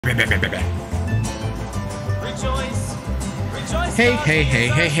Rejoice, rejoice. Hey, hey, hey,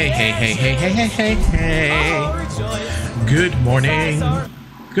 hey, hey, hey, hey, hey, hey, hey, hey. Oh, rejoice. Good morning.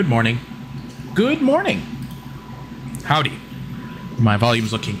 Good morning. Good morning. Howdy. My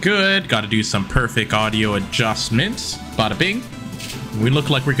volume's looking good. Got to do some perfect audio adjustments. Bada bing. We look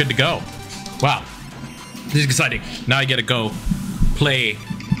like we're good to go. Wow. This is exciting. Now I get to go play.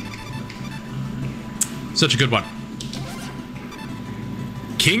 Such a good one.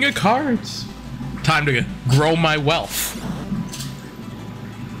 King of Cards. Time to grow my wealth.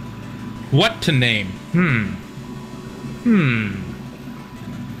 What to name?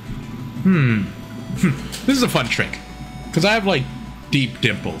 This is a fun trick. Because I have, like, deep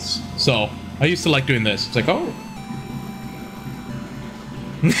dimples. So, I used to like doing this. It's like, oh.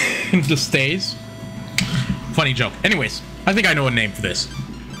 It just stays. Funny joke. Anyways, I think I know a name for this.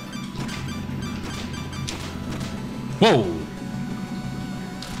 Whoa.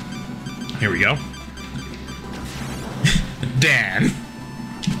 Here we go. Dan.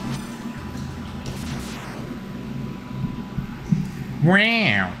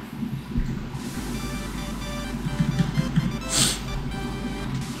 Wow.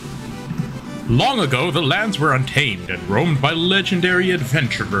 Long ago, the lands were untamed and roamed by legendary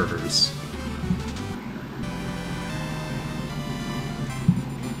adventurers.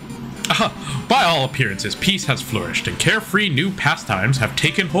 By all appearances, peace has flourished and carefree new pastimes have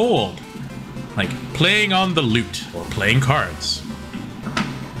taken hold. Like playing on the lute or playing cards.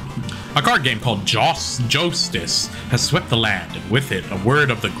 A card game called Joustus has swept the land, and with it, a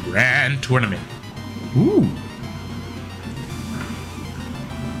word of the grand tournament. Ooh.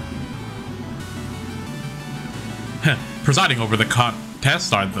 Presiding over the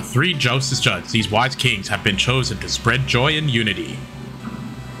contest are the three Joustus judges. These wise kings have been chosen to spread joy and unity.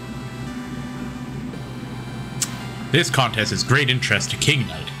 This contest is great interest to King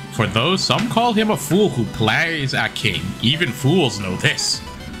Knight. For though some call him a fool who plays at king, even fools know this.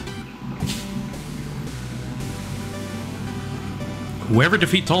 Whoever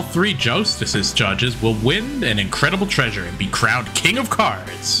defeats all three Joustus judges will win an incredible treasure and be crowned King of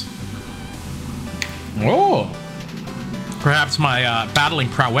Cards. Oh! Perhaps my battling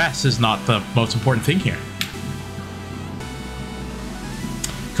prowess is not the most important thing here.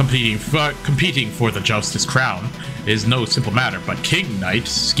 Competing for the Joustus crown is no simple matter, but King Knight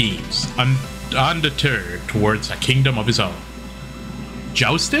schemes, undeterred towards a kingdom of his own.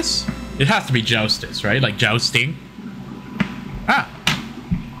 Joustus? It has to be Joustus, right? Like jousting? Ah.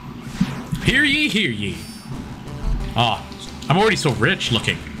 Hear ye, hear ye. Ah, I'm already so rich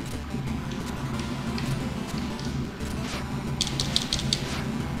looking.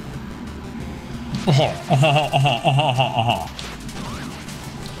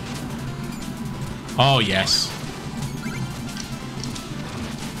 Oh, yes.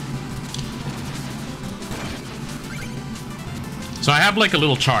 So I have like a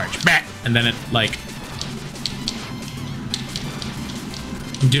little charge, back, and then it like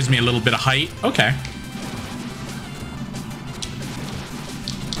gives me a little bit of height. Okay.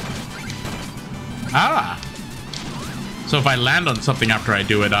 Ah. So if I land on something after I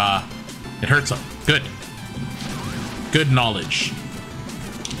do it, it hurts them. Good. Good knowledge.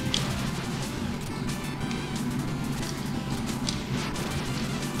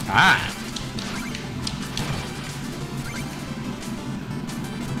 Ah.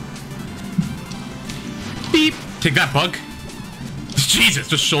 Beep. Take that, bug. Jesus,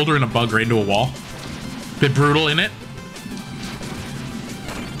 just shouldering a bug right into a wall. Bit brutal in it.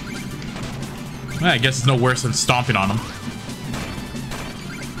 I guess it's no worse than stomping on him.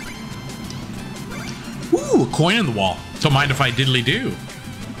 Ooh, a coin in the wall. Don't mind if I diddly do.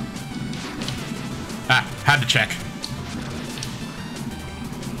 Ah, had to check.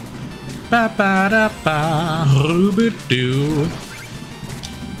 Ba ba da ba, doo.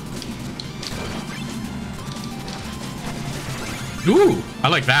 Ooh, I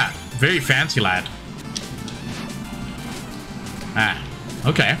like that. Very fancy, lad. Ah,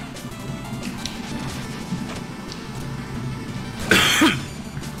 okay.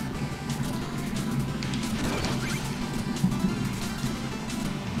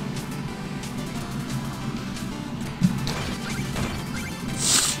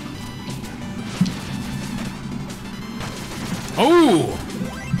 Oh!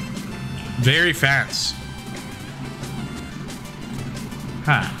 Very fancy.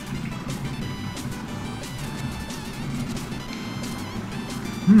 Huh.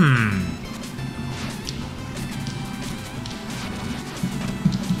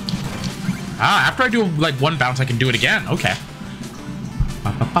 Ah, after I do like one bounce, I can do it again. Okay.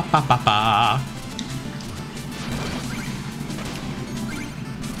 Ba, ba, ba, ba, ba, ba.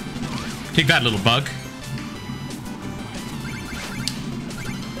 Take that, little bug.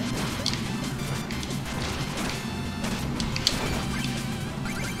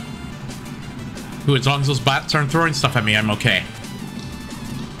 Ooh, as long as those bats aren't throwing stuff at me, I'm okay.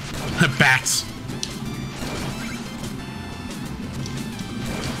 Bats.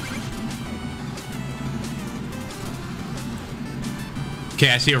 Okay,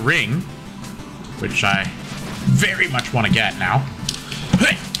 I see a ring, which I very much want to get now.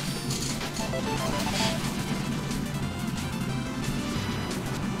 Hey!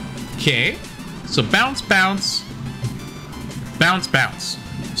 Okay, so bounce, bounce, bounce, bounce.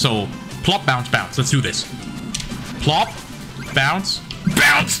 So plop, bounce, bounce. Let's do this. Plop, bounce,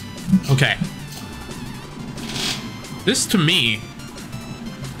 bounce. Okay. This, to me,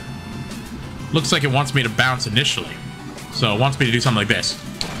 looks like it wants me to bounce initially. So it wants me to do something like this.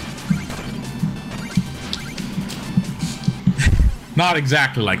 Not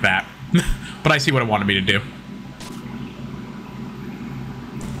exactly like that. But I see what it wanted me to do.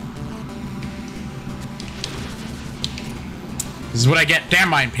 This is what I get. Damn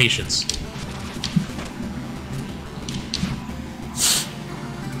my impatience.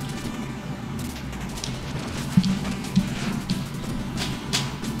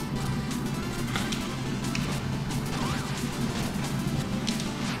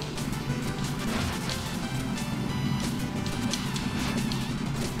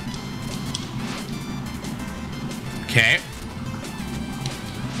 Okay.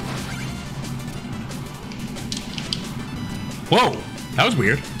 Whoa, that was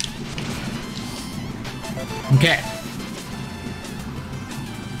weird. Okay.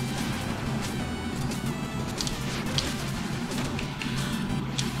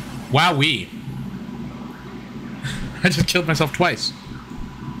 Wowee. I just killed myself twice.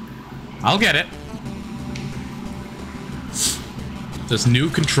 I'll get it. There's new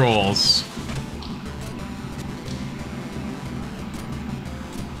controls.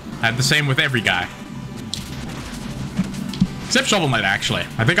 I had the same with every guy. Except Shovel Knight, actually.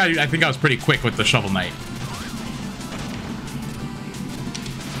 I think I was pretty quick with the Shovel Knight.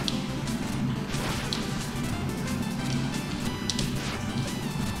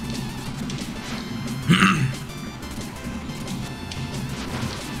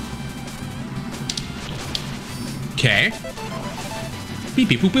 Okay. Beep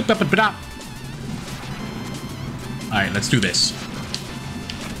beep boop boop boop boop boop. All right, let's do this.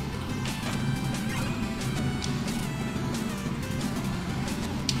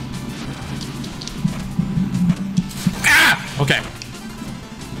 Okay.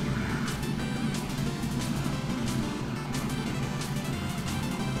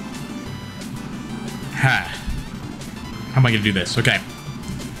 Ha. How am I gonna do this? Okay.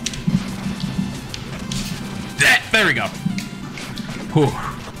 There we go. Whew.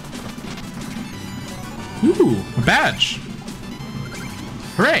 Ooh, a badge.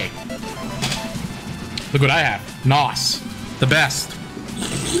 Hooray. Look what I have. NOS. The best.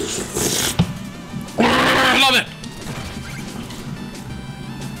 I love it.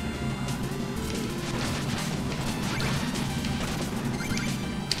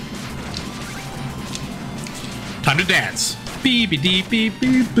 Time to dance. Beep beep beep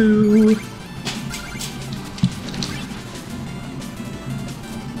beep boo.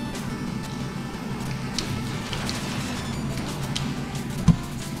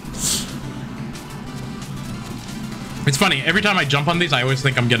 It's funny, every time I jump on these, I always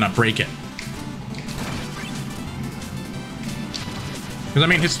think I'm gonna break it. Because, I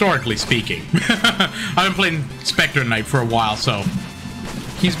mean, historically speaking, I've been playing Spectre Knight for a while, so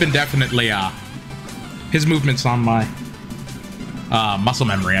he's been definitely, his movement's on my muscle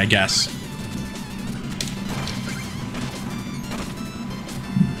memory, I guess.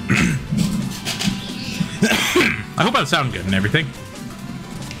 I hope I sound good and everything.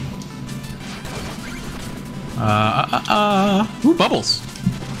 Ooh, bubbles.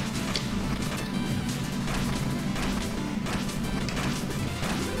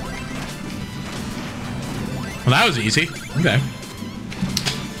 Well, that was easy. Okay.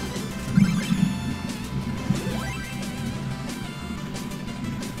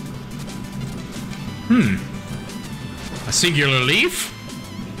 A singular leaf?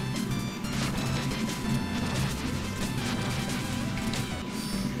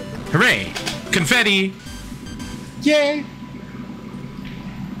 Hooray! Confetti! Yay!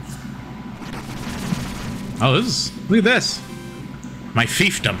 Oh, look at this. My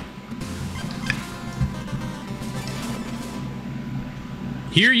fiefdom.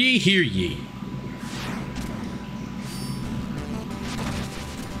 Hear ye, hear ye.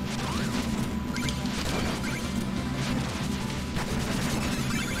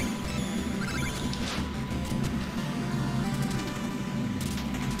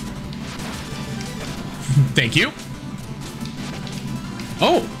 Thank you.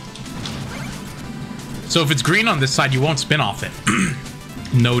 Oh. So if it's green on this side, you won't spin off it.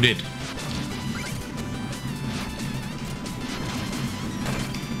 Noted.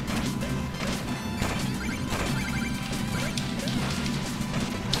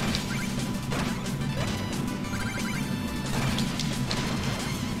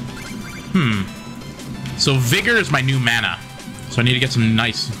 So vigor is my new mana. So I need to get some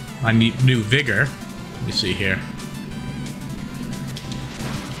nice... I need new vigor. Let me see here.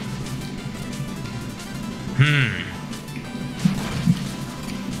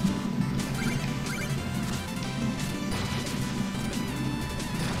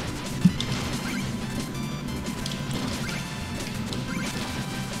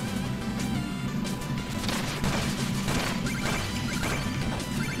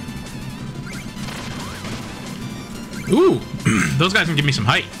 Ooh, those guys can give me some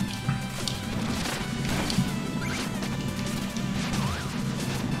height.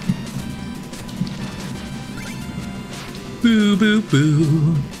 Boo, boo,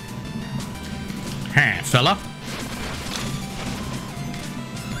 boo. Huh, fella.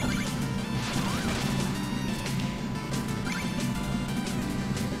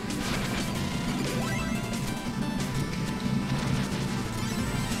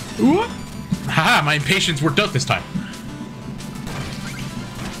 Ooh. Haha, my impatience worked out this time.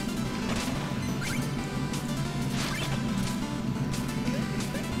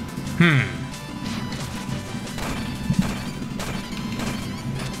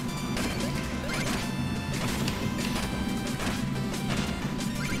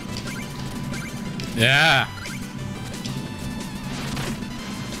 Yeah.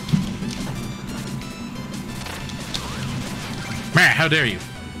 Man, how dare you?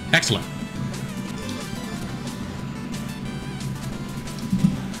 Excellent.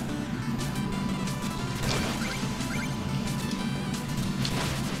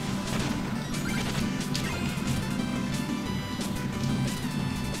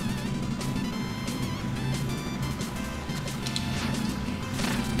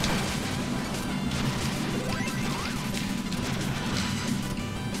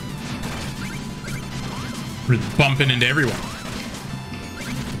 We're bumping into everyone.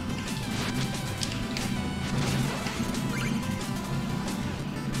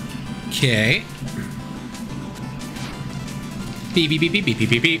 Okay. Beep, beep, beep, beep, beep, beep,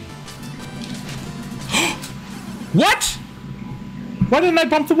 beep, beep. What? Why didn't I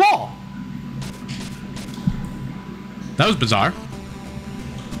bump the wall? That was bizarre.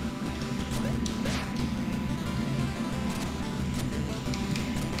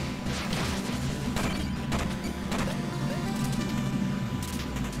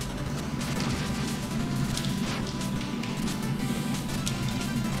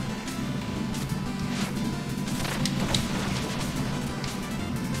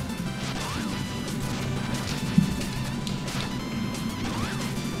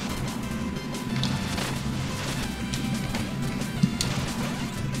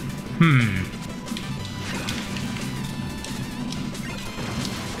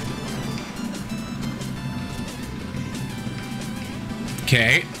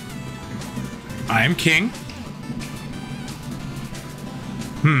 Okay. I am king.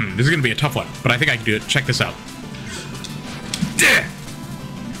 This is gonna be a tough one, but I think I can do it. Check this out.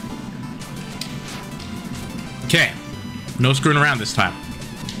 Okay. No screwing around this time.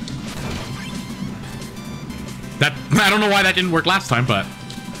 That, I don't know why that didn't work last time, but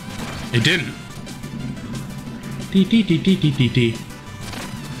it didn't.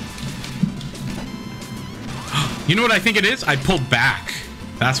 You know what I think it is? I pulled back.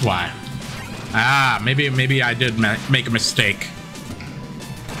 That's why. Ah, maybe I did make a mistake.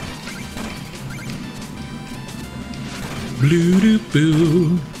 Blue doo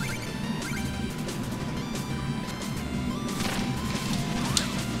boo.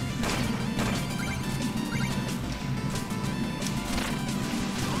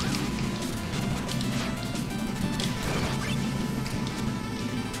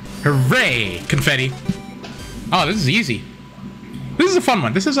 Hooray! Confetti. Oh, this is easy. This is a fun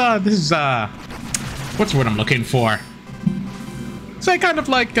one. This is what's the word I'm looking for? It's like kind of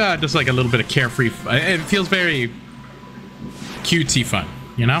like just like a little bit of carefree. It feels very cutesy fun,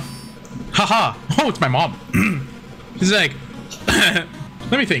 you know? Haha! Oh, it's my mom. She's like, let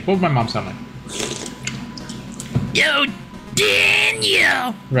me think. What would my mom sound like? Yo,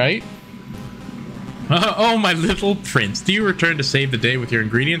 Daniel! Right? Oh, my little prince. Do you return to save the day with your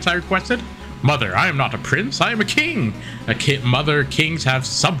ingredients I requested? Mother, I am not a prince. I am a king. Mother, kings have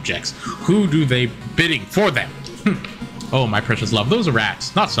subjects. Who do they bidding for them? Oh, my precious love. Those are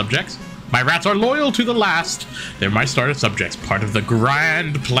rats, not subjects. My rats are loyal to the last. They're my starter subjects, part of the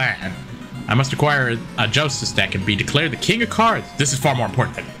grand plan. I must acquire a Joustus deck and be declared the king of cards. This is far more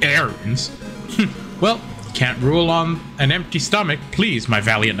important than errands. Well, can't rule on an empty stomach. Please, my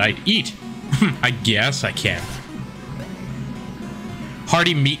valiant knight, eat. I guess I can.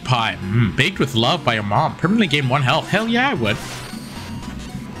 Hearty meat pie. Baked with love by your mom. Permanently gain 1 health. Hell yeah, I would.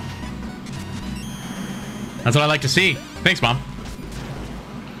 That's what I like to see. Thanks, Mom.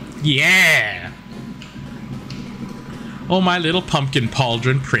 Yeah. Oh, my little pumpkin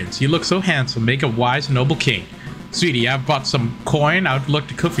pauldron prince. You look so handsome. Make a wise, noble king. Sweetie, I've bought some coin. I would look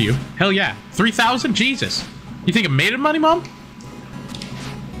to cook for you. Hell yeah. 3,000? Jesus. You think I made it money, Mom?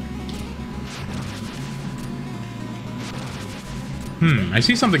 I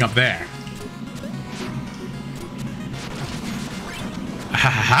see something up there. Ha ha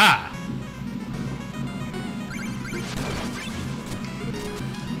ha.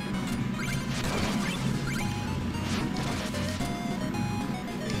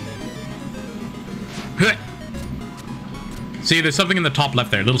 See, there's something in the top left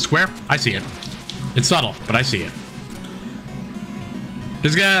there. Little square. I see it. It's subtle, but I see it.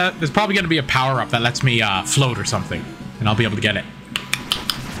 There's probably going to be a power-up that lets me float or something. And I'll be able to get it.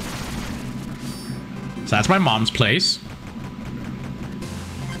 So that's my mom's place.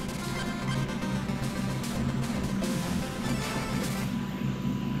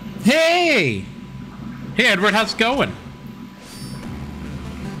 Hey! Hey, Edward, how's it going?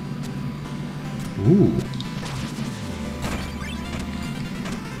 Ooh.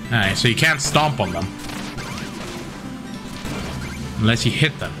 Alright, so you can't stomp on them. Unless you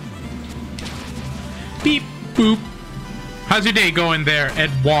hit them. Beep, boop. How's your day going there,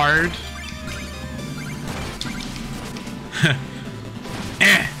 Edward?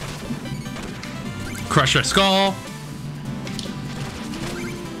 Crush your skull.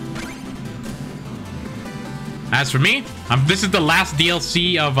 As for me, this is the last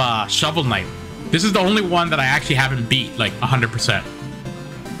DLC of Shovel Knight. This is the only one that I actually haven't beat, like, 100%.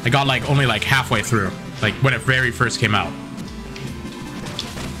 I got, like, only, like, halfway through. Like, when it very first came out.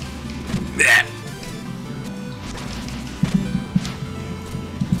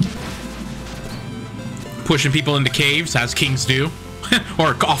 Pushing people into caves, as kings do.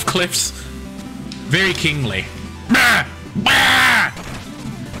 Or off cliffs. Very kingly.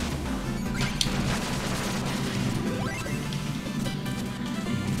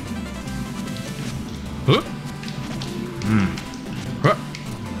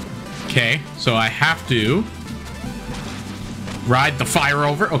 Okay, so I have to ride the fire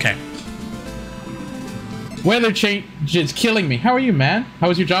over. Okay. Weather change is killing me. How are you, man? How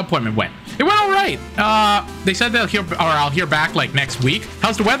was your job appointment went? It went all right. They said I'll hear back like next week.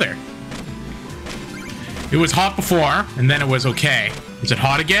 How's the weather? It was hot before, and then it was okay. Is it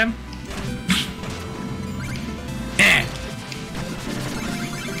hot again?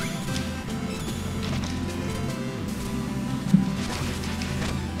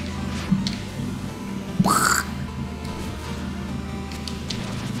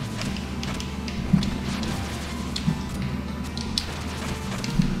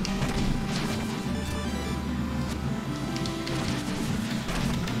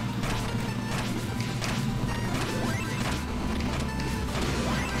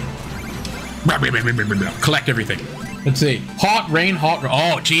 Collect everything. Let's see. Hot rain, hot.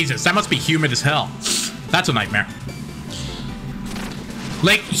 Oh, Jesus. That must be humid as hell. That's a nightmare.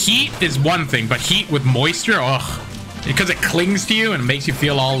 Like, heat is one thing, but heat with moisture, ugh. Because it clings to you and makes you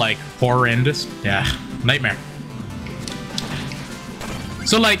feel all, like, horrendous. Yeah, nightmare.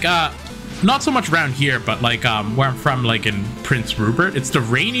 So, like, not so much around here, but, like, where I'm from, like, in Prince Rupert, it's the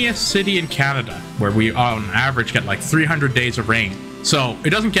rainiest city in Canada, where we, on average, get, like, 300 days of rain. So, it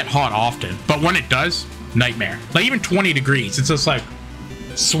doesn't get hot often, but when it does, nightmare. Like, even 20 degrees, it's just, like,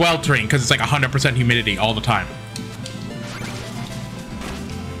 sweltering, because it's, like, 100% humidity all the time.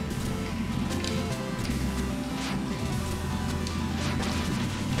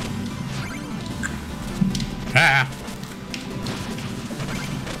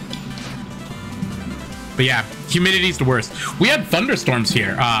 But yeah, humidity's the worst. We had thunderstorms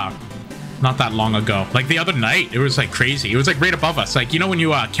here, not that long ago. Like the other night, it was like crazy. It was like right above us. Like, you know when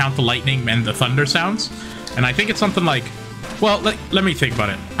you count the lightning and the thunder sounds? And I think it's something like, well, let me think about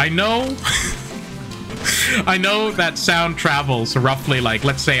it. I know, I know that sound travels roughly like,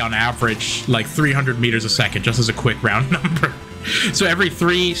 let's say on average, like 300 meters a second, just as a quick round number. So every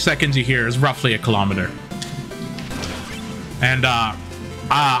 3 seconds you hear is roughly a kilometer. And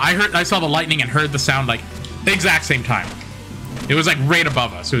I saw the lightning and heard the sound like the exact same time. It was like right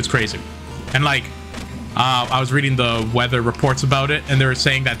above us. It was crazy. And like I was reading the weather reports about it, and they were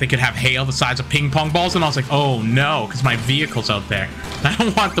saying that they could have hail the size of ping pong balls, and I was like, oh no, because my vehicle's out there. I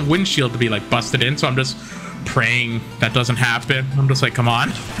don't want the windshield to be like busted in, so I'm just praying that doesn't happen. I'm just like, come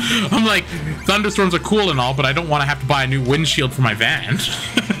on. I'm like, thunderstorms are cool and all, but I don't want to have to buy a new windshield for my van.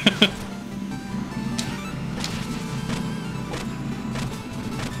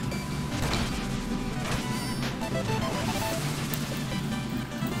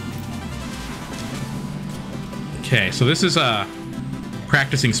 Okay, so this is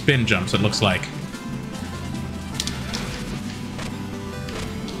practicing spin jumps, it looks like.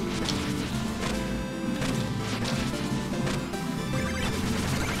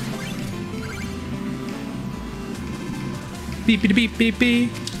 Beep beep beep beep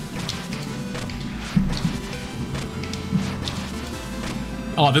beep.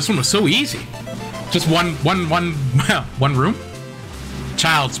 Oh, this one was so easy. Just one room.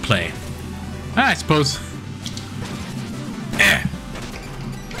 Child's play. I suppose.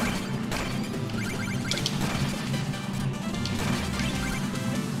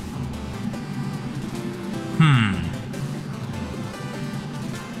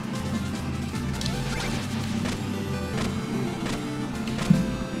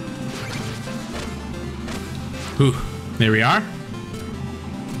 Ooh, there we are.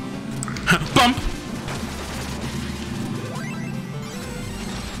 Bump!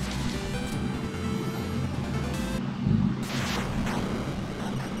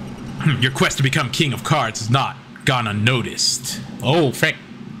 Your quest to become king of cards has not gone unnoticed. Oh, frick.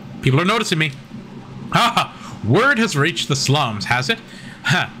 People are noticing me. Ha! Word has reached the slums, has it?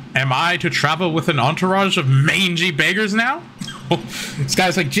 Huh. Am I to travel with an entourage of mangy beggars now? Oh, this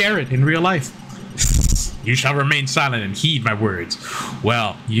guy's like Jared in real life. You shall remain silent and heed my words.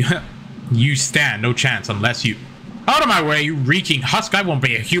 Well, you stand no chance unless you... Out of my way, you reeking husk! I won't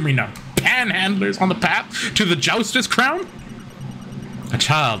be a human of panhandlers on the path to the Joustus crown. A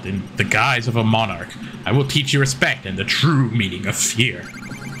child in the guise of a monarch, I will teach you respect and the true meaning of fear.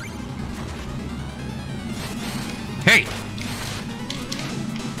 Hey!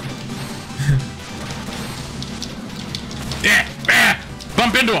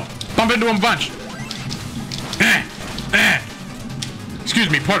 Bump into him! Bump into him a bunch! Excuse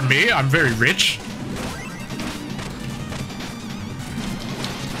me, pardon me, I'm very rich.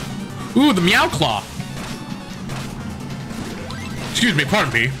 Ooh, the Meow Claw. Excuse me,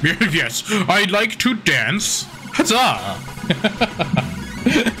 pardon me. Yes, I'd like to dance. Huzzah!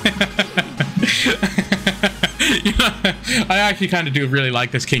 You know, I actually kind of do really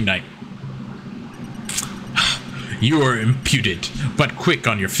like this King Knight. You are impudent, but quick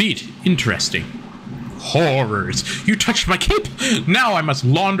on your feet. Interesting. Horrors! You touched my cape! Now I must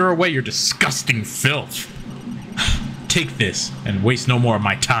launder away your disgusting filth. Take this, and waste no more of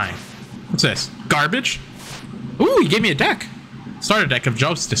my time. What's this? Garbage? Ooh, you gave me a deck! Start a deck of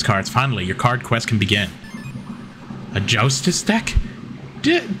Joustus cards. Finally, your card quest can begin. A Joustus deck?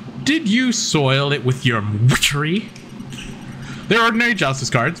 Did you soil it with your witchery? They're ordinary Joustus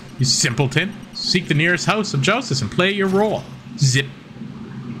cards, you simpleton. Seek the nearest house of Joustus and play your role. Zip.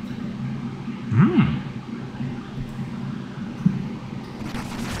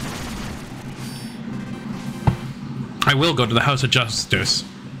 I will go to the House of Joustus.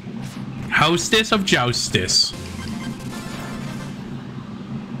 Hostess of Joustus.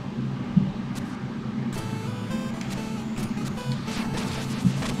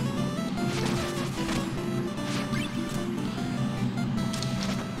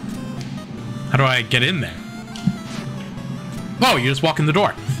 How do I get in there? Oh, you just walk in the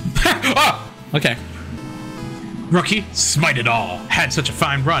door. Oh, okay. Rookie, smite it all. Had such a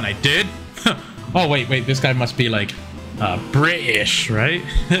fine run, I did. Oh, wait, this guy must be like British, right?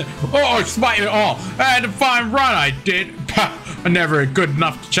 Oh, smite it all. I had a fine run, I did. I'm never good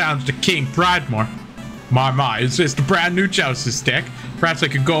enough to challenge the King Pridemore. My, is this the brand new Joustus deck? Perhaps I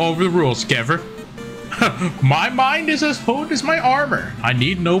could go over the rules, Skever. My mind is as honed as my armor. I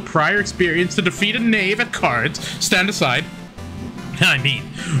need no prior experience to defeat a knave at cards. Stand aside. I mean,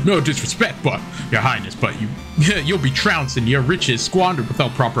 no disrespect, but your highness, but you'll be trounced and your riches squandered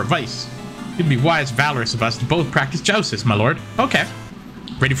without proper advice. It'd be wise, valorous of us to both practice Joustus, my lord. Okay.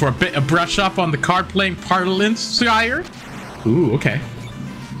 Ready for a bit of brush up on the card playing parlance, sire? Ooh, okay.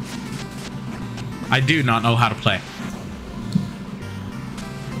 I do not know how to play.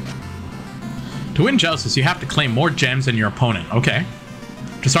 To win Joustus, you have to claim more gems than your opponent. Okay.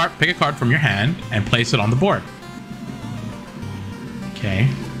 To start, pick a card from your hand and place it on the board. Okay.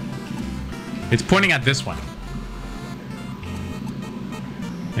 It's pointing at this one.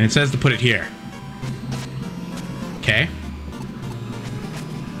 And it says to put it here. Okay.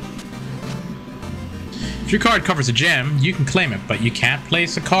 If your card covers a gem, you can claim it, but you can't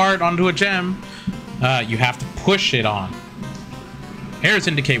place a card onto a gem. You have to push it on. Arrows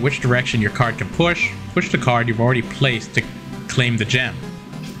indicate which direction your card can push. Push the card you've already placed to claim the gem.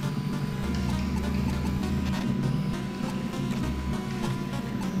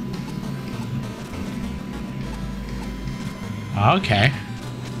 Okay.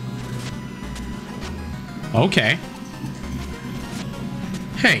 Okay.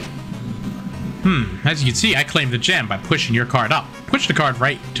 Hey. As you can see, I claimed the gem by pushing your card up. Push the card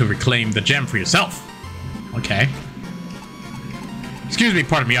right to reclaim the gem for yourself. Okay. Excuse me,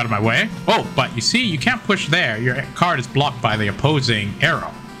 pardon me, out of my way. Oh, but you see, you can't push there. Your card is blocked by the opposing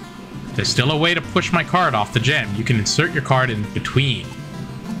arrow. There's still a way to push my card off the gem. You can insert your card in between.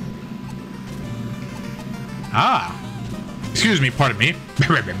 Ah. Excuse me, pardon me.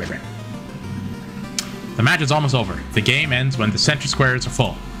 The match is almost over. The game ends when the center squares are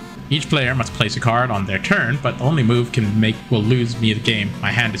full. Each player must place a card on their turn, but the only move will lose me the game.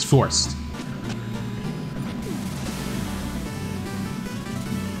 My hand is forced.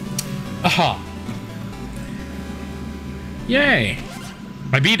 Aha. Yay.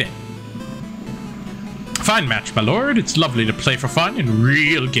 I beat it. Fine match, my lord. It's lovely to play for fun. In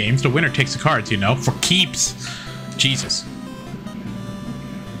real games, the winner takes the cards, you know, for keeps. Jesus.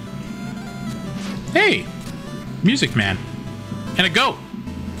 Hey, Music Man. And a goat.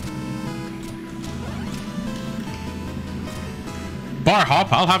 Bar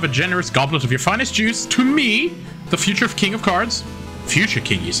hop, I'll have a generous goblet of your finest juice to me, the future king of cards. Future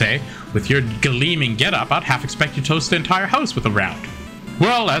king, you say? With your gleaming getup, I'd half expect you to toast the entire house with a round.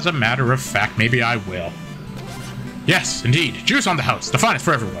 Well, as a matter of fact, maybe I will. Yes, indeed. Juice on the house, the finest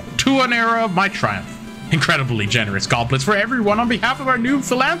for everyone. To an era of my triumph. Incredibly generous goblets for everyone on behalf of our new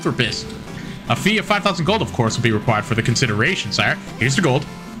philanthropist. A fee of 5,000 gold, of course, will be required for the consideration, sire. Here's the gold.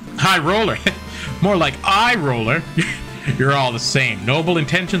 High roller. More like eye roller. You're all the same. Noble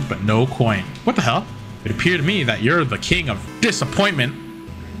intentions, but no coin. What the hell? It appeared to me that you're the king of disappointment.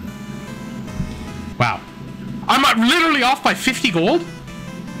 Wow. I'm literally off by 50 gold?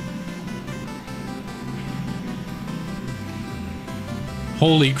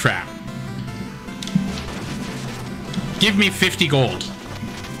 Holy crap. Give me 50 gold.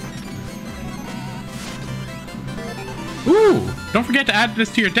 Ooh, don't forget to add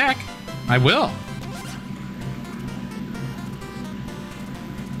this to your deck. I will.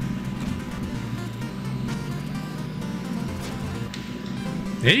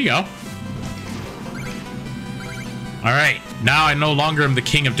 There you go. Alright, now I no longer am the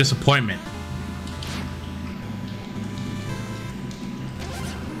king of disappointment.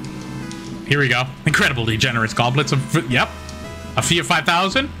 Here we go. Incredibly generous goblets of... Yep. A fee of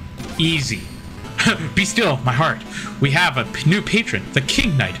 5,000? Easy. Be still, my heart. We have a new patron, the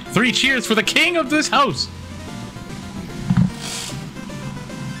King Knight. 3 cheers for the king of this house.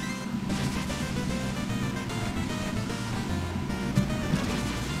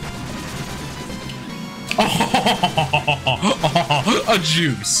 A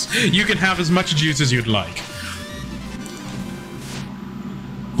juice. You can have as much juice as you'd like.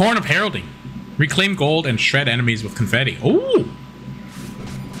 Horn of Heralding. Reclaim gold and shred enemies with confetti. Oh!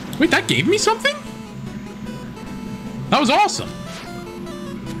 Wait, that gave me something? That was awesome.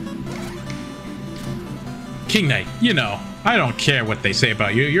 King Knight, you know, I don't care what they say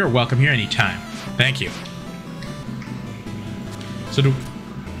about you. You're welcome here anytime. Thank you. So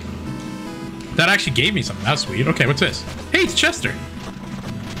that actually gave me something. That's sweet. Okay, what's this? Hey, it's Chester.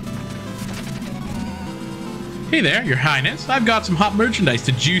 Hey there, your highness. I've got some hot merchandise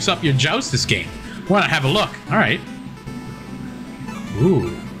to juice up your joust this game. Why not have a look? All right.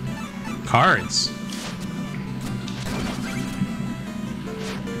 Ooh. Cards.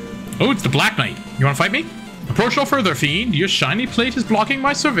 Oh, it's the Black Knight. You want to fight me? Approach no further, fiend. Your shiny plate is blocking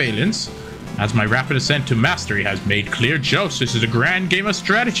my surveillance. As my rapid ascent to mastery has made clear, Justice is a grand game of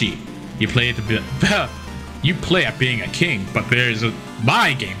strategy. You play at being a king, but there's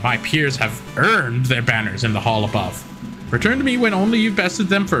my game. My peers have earned their banners in the hall above. Return to me when only you've bested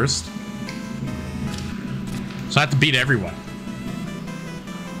them first. So I have to beat everyone.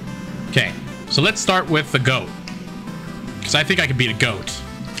 Okay, so let's start with the goat. Because I think I can beat a goat.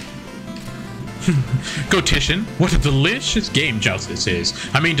 Goatician, what a delicious game joust this is.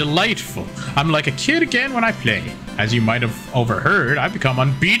 I mean, delightful. I'm like a kid again when I play. As you might have overheard, I've become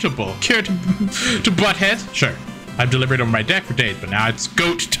unbeatable. Care to butt heads? Sure. I've delivered over my deck for days, but now it's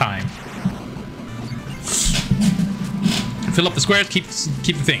goat time. Fill up the squares, keep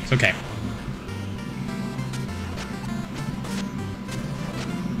the things. Okay.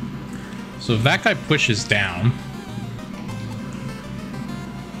 So if that guy pushes down...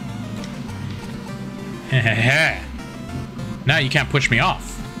 Now you can't push me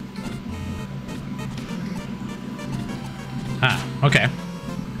off. Ah, okay.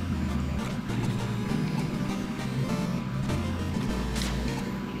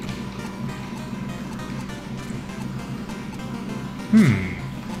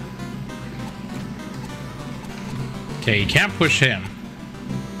 Okay, you can't push him.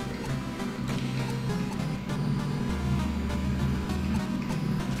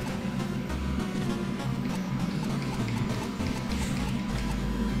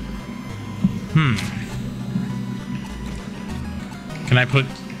 Can I put...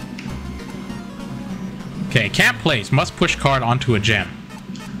 Okay, can't place. Must push card onto a gem.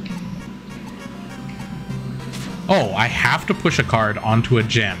 Oh, I have to push a card onto a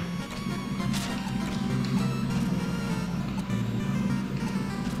gem.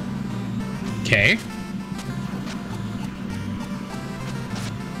 Okay.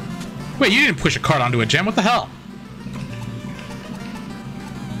 Wait, you didn't push a card onto a gem? What the hell?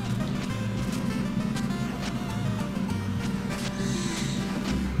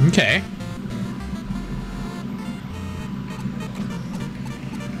 Okay.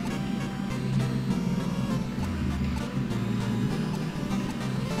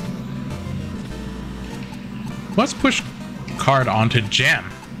 Let's push card onto gem.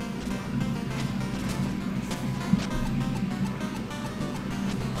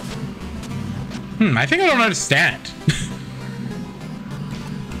 I think I don't understand.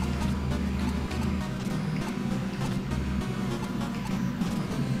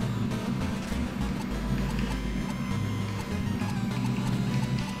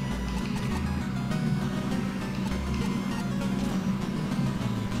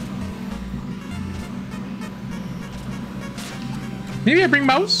 Maybe I bring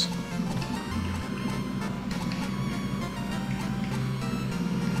mouse?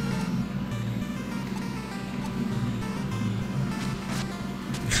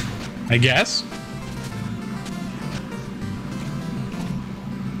 I guess.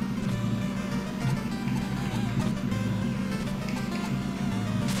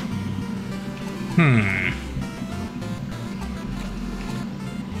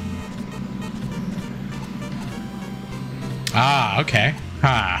 Ah, okay.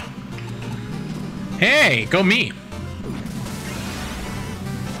 Ah. Hey, go me.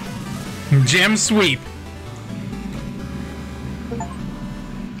 Gem sweep.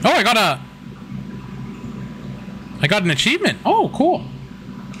 Oh, I got an achievement. Oh, cool.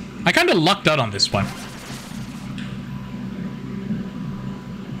 I kind of lucked out on this one.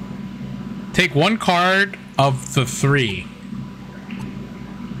 Take one card of the 3.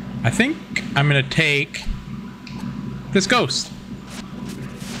 I think I'm gonna take this ghost.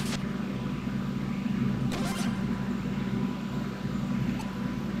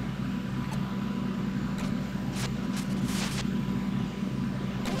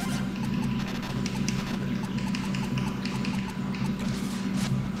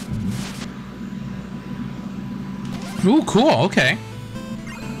 Ooh, cool, okay.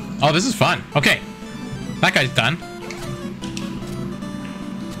 Oh, this is fun. Okay. That guy's done.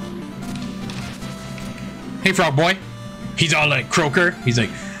 Hey, frog boy. He's all like Croaker. He's like,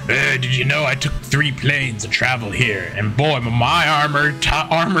 did you know I took 3 planes to travel here? And boy, my armor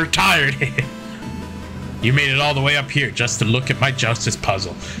tired. You made it all the way up here just to look at my justice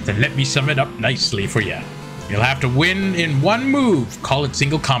puzzle. Then let me sum it up nicely for you. You'll have to win in 1 move. Call it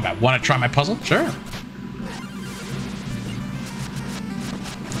single combat. Want to try my puzzle? Sure.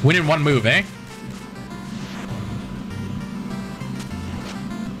 Win in 1 move, eh?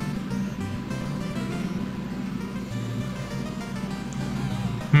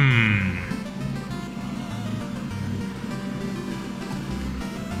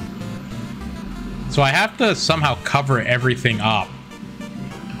 So I have to somehow cover everything up.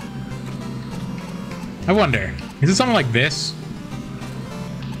 I wonder, is it something like this?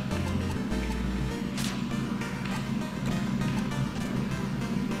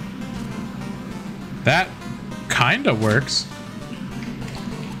 That kind of works.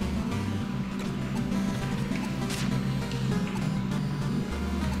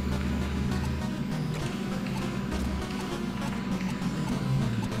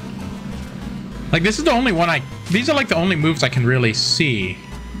 Like, this is the only one these are like the only moves I can really see.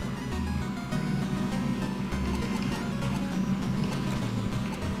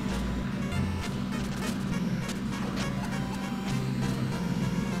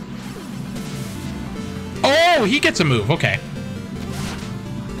 Oh, he gets a move. Okay.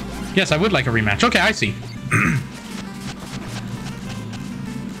 Yes, I would like a rematch. Okay, I see.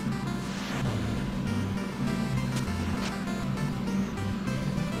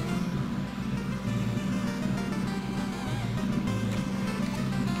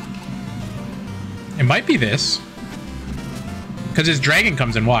 It might be this. Because his dragon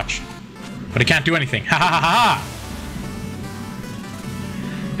comes in, watch. But it can't do anything. Ha ha ha ha!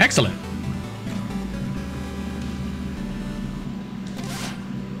 Excellent.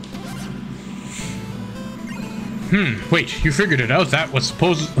 Wait, you figured it out. That was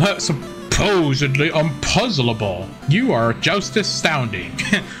supposedly unpuzzleable. You are just astounding.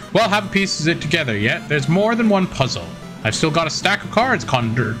 Well, haven't pieced it together yet. There's more than one puzzle. I've still got a stack of cards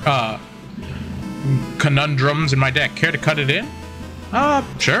conundrums in my deck. Care to cut it in?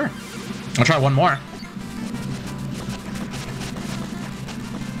 Sure. I'll try one more.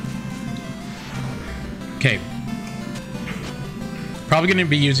 Okay. Probably gonna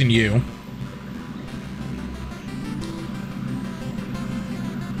be using you.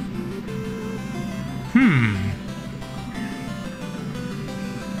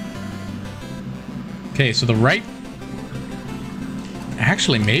 Okay, so the right...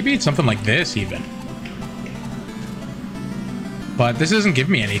 Actually, maybe it's something like this, even. But this doesn't give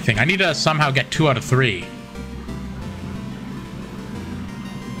me anything. I need to somehow get 2 out of 3.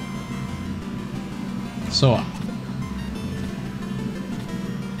 So...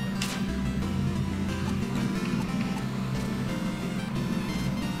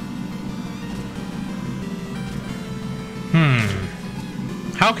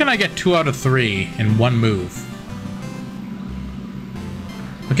 How can I get 2 out of 3 in one move?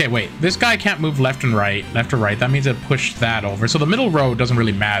 Okay, wait. This guy can't move left and right. Left or right. That means I push that over. So the middle row doesn't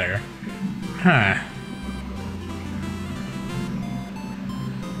really matter. Huh.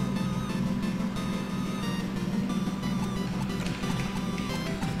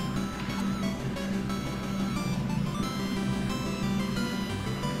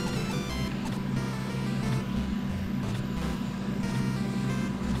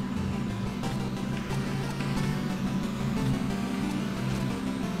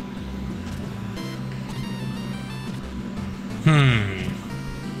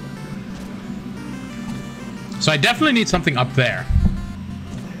 So I definitely need something up there.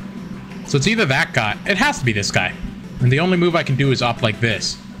 So it's either that guy. It has to be this guy. And the only move I can do is up like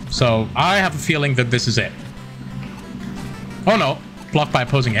this. So I have a feeling that this is it. Oh no. Blocked by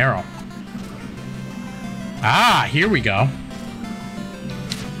opposing arrow. Ah, here we go.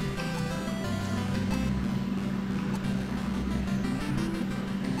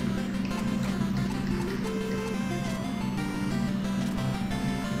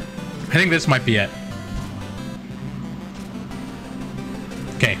 I think this might be it.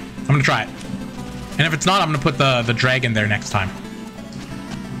 Okay, I'm gonna try it. And if it's not, I'm gonna put the dragon there next time.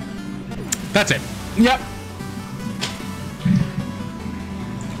 That's it. Yep.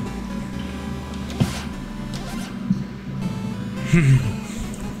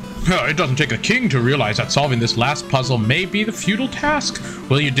 It doesn't take a king to realize that solving this last puzzle may be the futile task.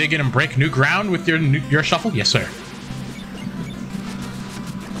 Will you dig in and break new ground with your shuffle? Yes, sir.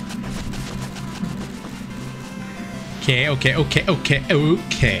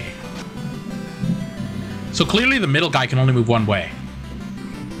 Okay. So clearly the middle guy can only move one way.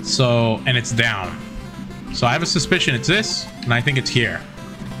 So, and it's down. So I have a suspicion it's this, and I think it's here.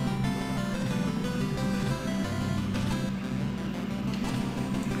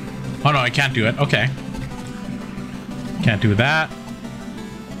 Oh no, I can't do it. Okay. Can't do that.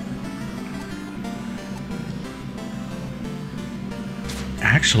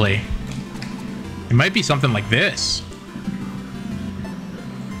 Actually, it might be something like this.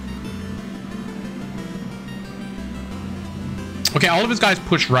 Okay, all of his guys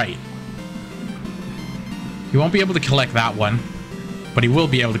push right. He won't be able to collect that one, but he will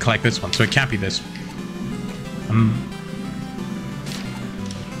be able to collect this one, so it can't be this.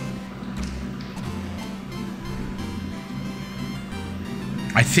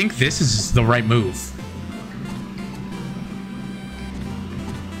 I think this is the right move.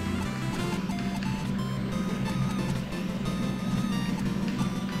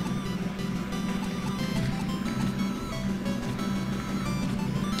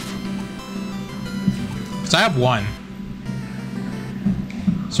 So I have one.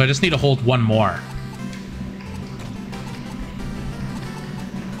 So I just need to hold one more.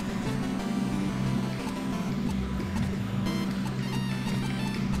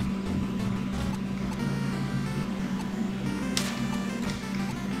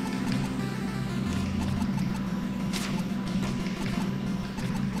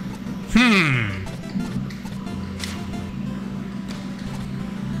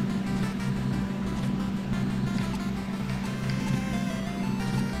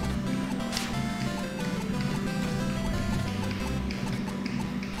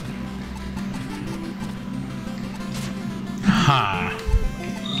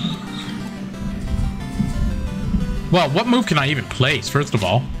 Well, what move can I even place, first of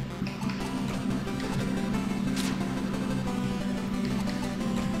all?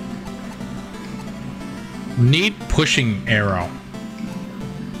 Need pushing arrow.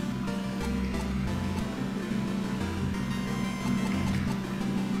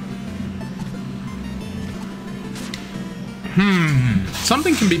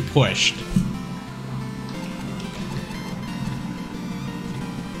 Something can be pushed.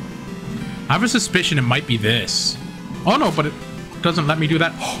 I have a suspicion it might be this. Oh no, but it doesn't let me do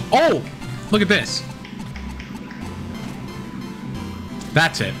that. Oh, look at this.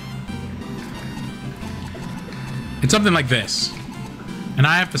 That's it. It's something like this. And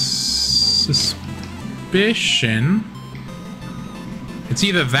I have a suspicion it's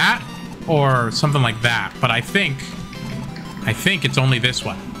either that or something like that. But I think it's only this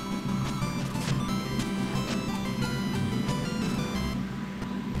one.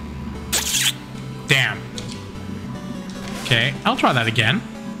 Damn. Okay, I'll try that again.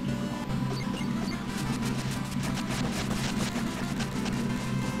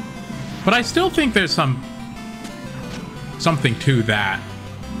 But I still think there's something to that.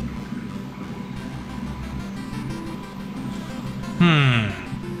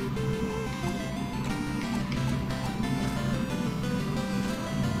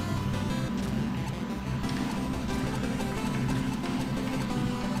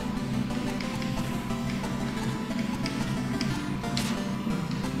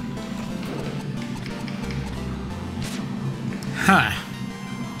 Huh.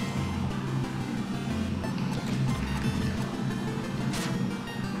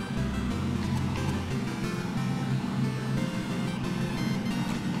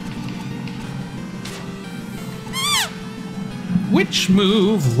 Which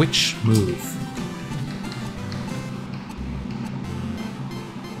move? Which move?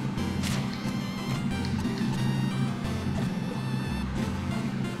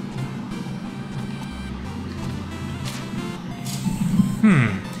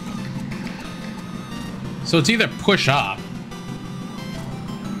 So it's either push up.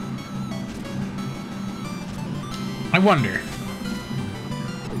 I wonder.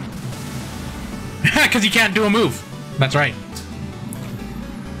 Because you can't do a move. That's right.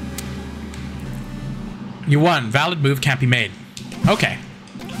 You won. Valid move can't be made. Okay.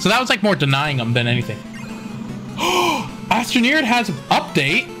 So that was like more denying them than anything. Astroneer has an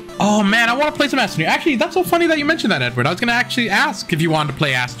update. Oh man, I want to play some Astroneer. Actually, that's so funny that you mentioned that, Edward. I was going to actually ask if you wanted to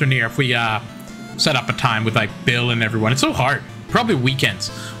play Astroneer if we set up a time with like Bill and everyone. It's so hard. Probably weekends.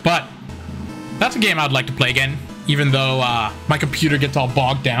 But that's a game I'd like to play again, even though my computer gets all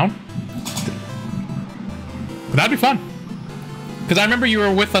bogged down. But that'd be fun. Because I remember you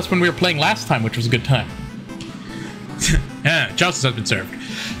were with us when we were playing last time, which was a good time. Yeah, justice has been served.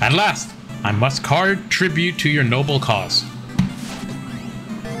 At last, I must card tribute to your noble cause.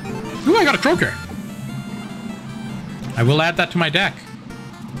 Ooh, I got a croaker. I will add that to my deck.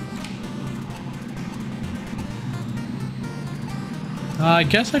 I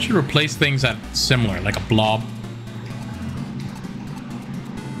guess I should replace things that are similar, like a blob.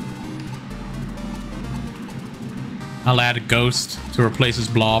 I'll add a ghost to replace his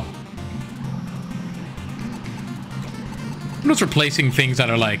blob. I'm just replacing things that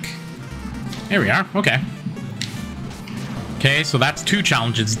are like... There we are. Okay. Okay, so that's 2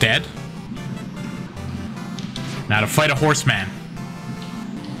 challenges dead. Now to fight a horseman.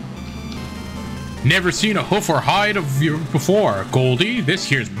 Never seen a hoof or hide of you before, Goldie. This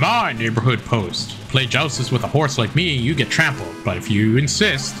here's my neighborhood post. Play joustus with a horse like me, you get trampled. But if you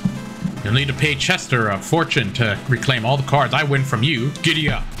insist, you'll need to pay Chester a fortune to reclaim all the cards I win from you. Giddy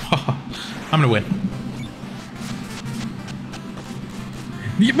up. I'm gonna win.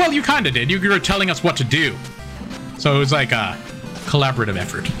 Well, you kind of did. You were telling us what to do. So it was like a collaborative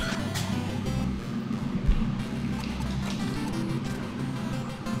effort.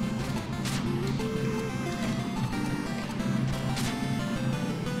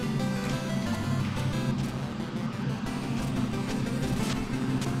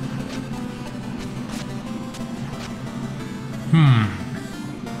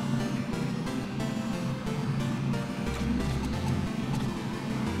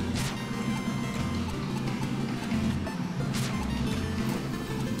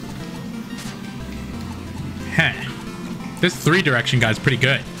 This 3-direction guy's pretty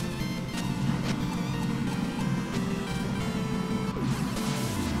good.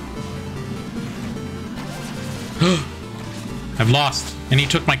 I've lost, and he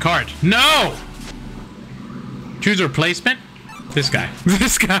took my card. No! Choose a replacement? This guy.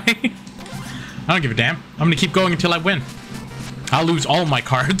 This guy. I don't give a damn. I'm gonna keep going until I win. I'll lose all my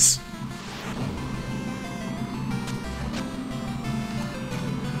cards.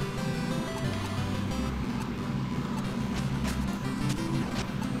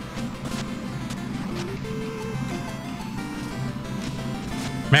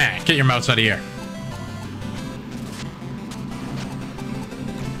 Man, get your mouse out of here.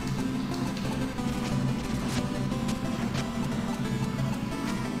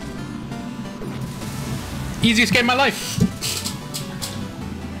 Easiest game of my life.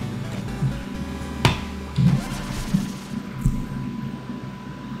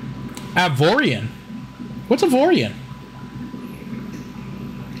 Avorian? What's Avorian?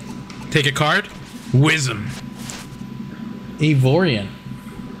 Take a card. Wisdom. Avorian.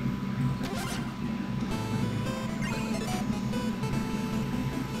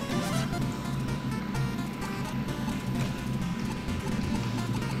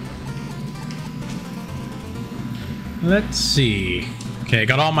 Let's see. Okay, I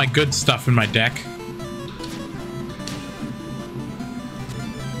got all my good stuff in my deck.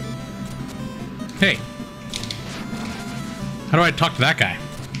 Hey. How do I talk to that guy?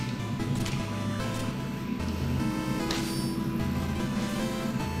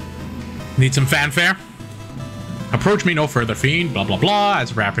 Need some fanfare? Approach me no further, fiend. Blah, blah, blah.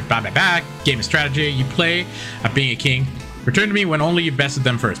 As a rapid back. Game of strategy. You play at being a king. Return to me when only you bested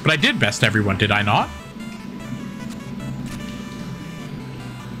them first. But I did best everyone, did I not?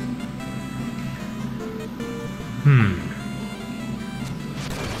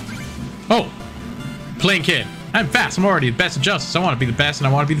 Oh. Playing kid. I'm fast. I'm already the best of justice. I want to be the best and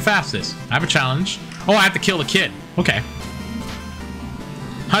I want to be the fastest. I have a challenge. Oh, I have to kill the kid. Okay.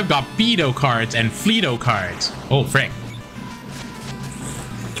 I've got Beto cards and Fleeto cards. Oh, frick.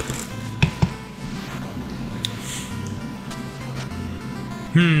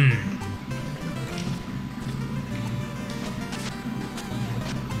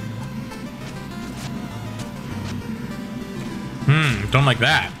 Don't like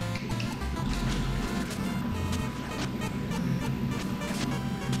that.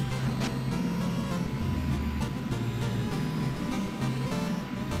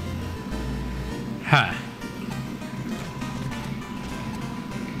 Huh.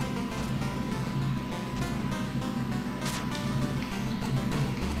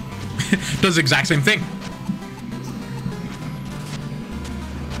 Does the exact same thing.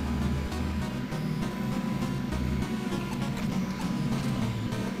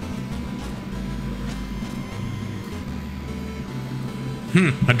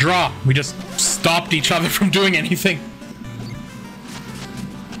 A draw. We just stopped each other from doing anything.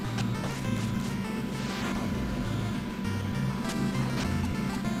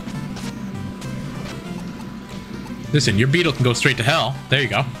 Listen, your beetle can go straight to hell. There you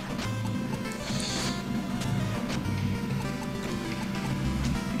go.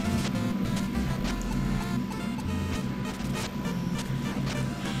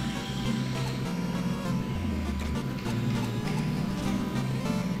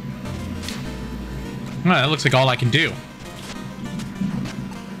 Well, that looks like all I can do.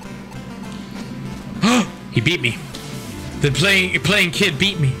 He beat me. The playing kid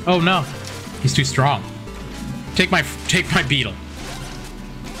beat me. Oh no. He's too strong. Take my beetle.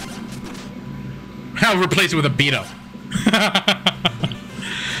 I'll replace it with a beetle.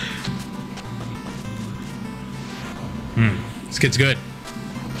 This kid's good.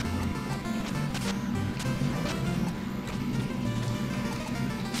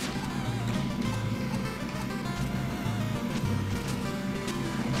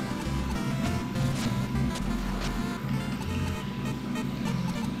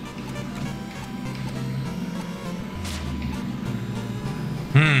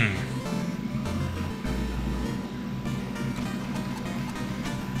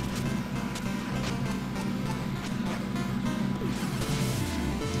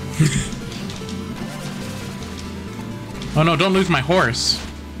 Oh no, don't lose my horse.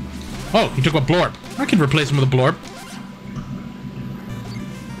 Oh, he took a blorb. I can replace him with a blorb.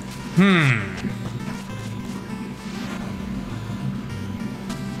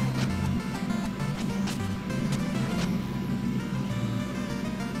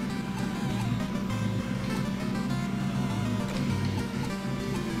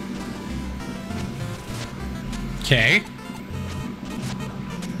 Okay.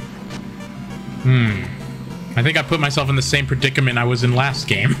 I think I put myself in the same predicament I was in last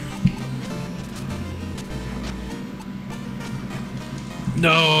game.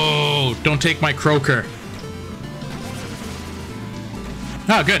 No, don't take my croaker.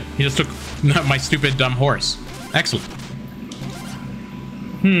 Oh, good. He just took my stupid dumb horse. Excellent.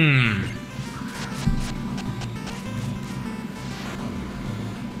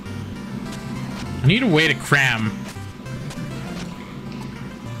 I need a way to cram.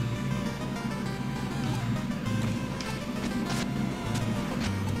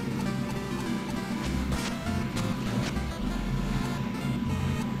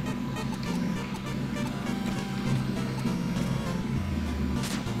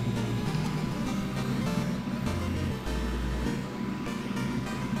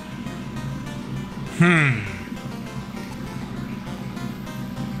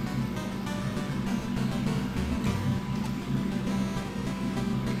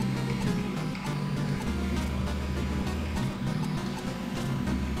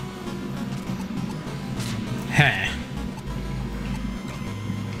 Heh.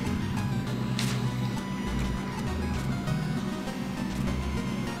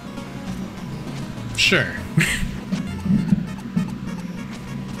 Sure.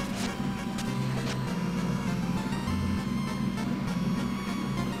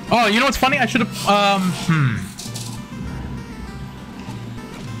 Oh, you know what's funny? I should have,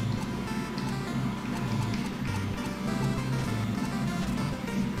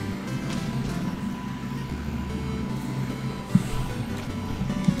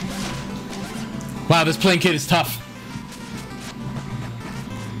 Wow, this playing kid is tough.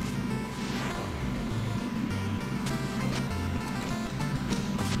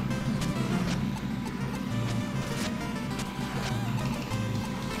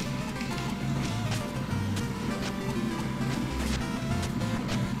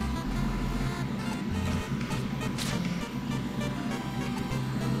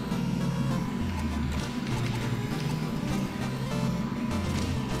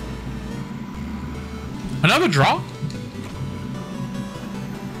 Another draw?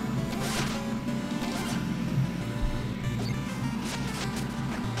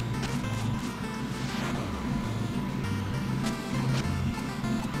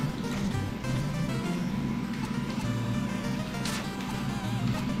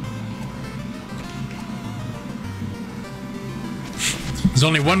 There's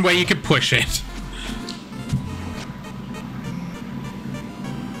only one way you can push it.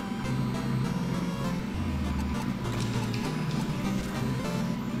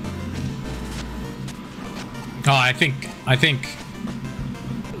 Oh, I think...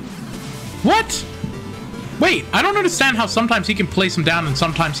 What? Wait, I don't understand how sometimes he can place him down and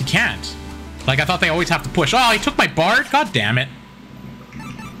sometimes he can't. Like, I thought they always have to push. Oh, he took my bard? God damn it.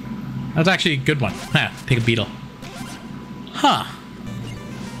 That's actually a good one. Ha, take a beetle. Huh.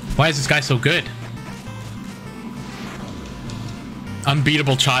 Why is this guy so good?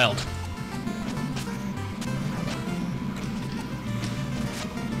 Unbeatable child.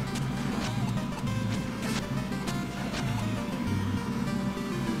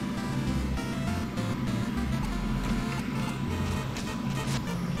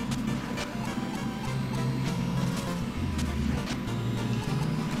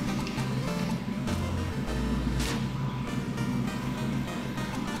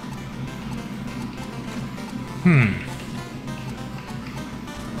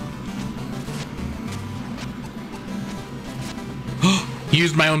 He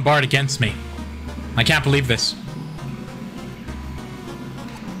used my own bard against me. I can't believe this.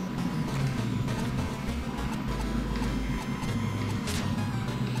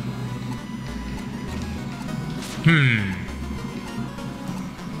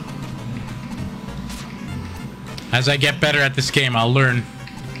 As I get better at this game, I'll learn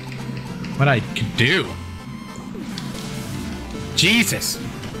what I can do. Jesus.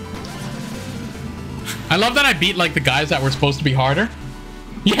 I love that I beat, like, the guys that were supposed to be harder.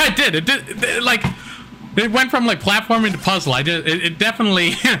 Yeah, it did. It did. Like, it went from, like, platforming to puzzle. It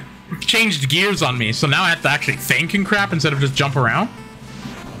definitely changed gears on me. So now I have to actually think and crap instead of just jump around.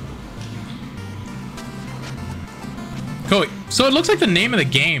 Cool. So it looks like the name of the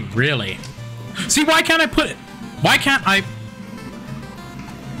game, really. See, why can't I put it? Why can't I...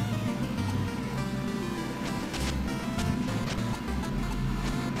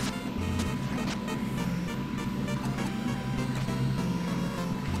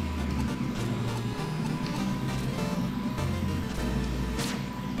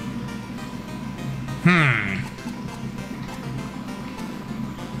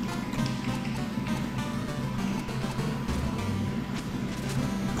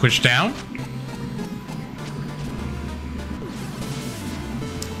 Push down?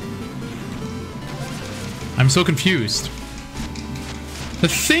 I'm so confused. The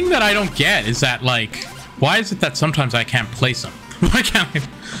thing that I don't get is that, like, why is it that sometimes I can't place them? Why can't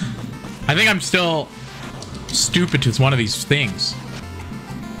I think I'm still stupid to one of these things.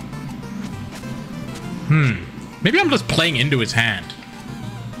 Maybe I'm just playing into his hand.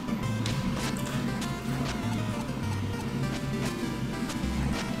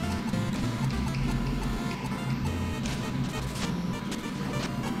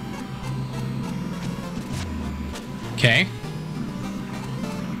 Okay.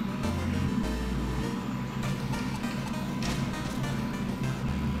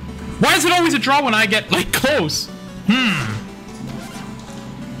 Why is it always a draw when I get, like, close?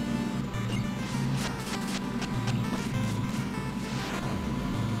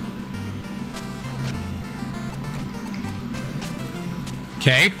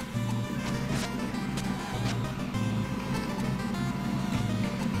 Okay.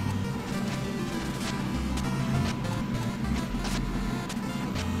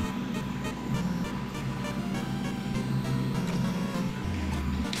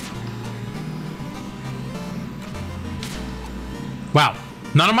 Wow.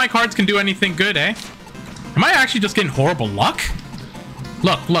 None of my cards can do anything good, eh? Am I actually just getting horrible luck?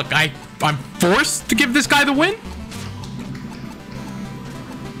 Look, I'm forced to give this guy the win?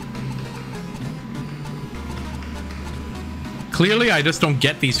 Clearly, I just don't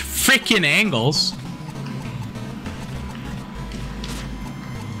get these freaking angles.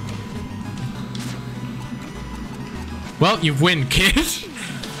 Well, you win, kid.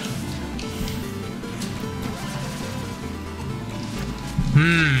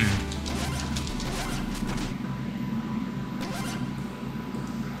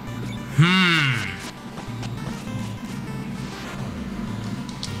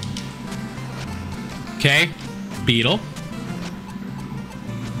 Okay. Beetle.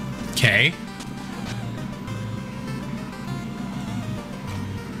 Okay.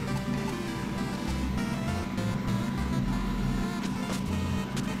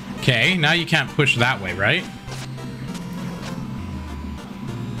 Okay, now you can't push that way, right?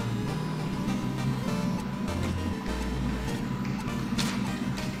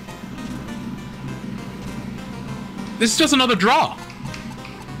 This is just another draw.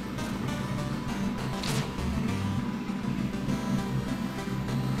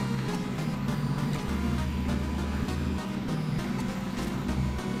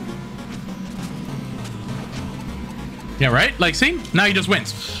 Yeah, right? Like, see? Now he just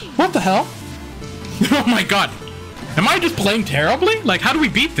wins. What the hell? Oh my god. Am I just playing terribly? Like, how do we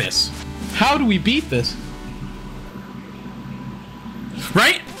beat this? How do we beat this?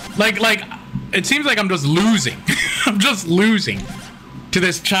 Right? Like, it seems like I'm just losing. I'm just losing to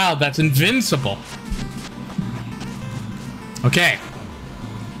this child that's invincible. Okay.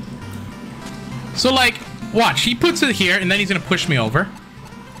 So, like, watch. He puts it here, and then he's gonna push me over.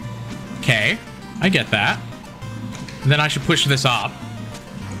 Okay. I get that. Then I should push this up.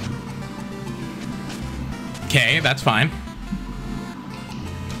 Okay, that's fine.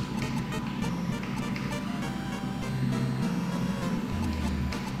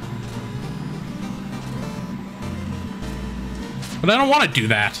 But I don't want to do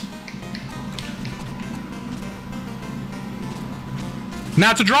that. Now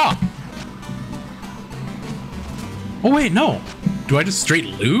it's a draw. Oh, wait, no. Do I just straight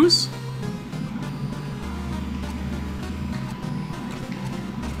lose?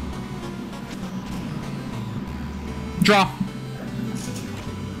 Draw.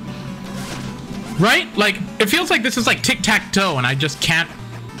 Right? Like, it feels like this is like tic-tac-toe and I just can't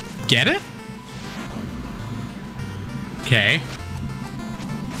get it? Okay.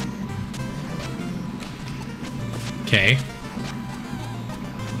 Okay.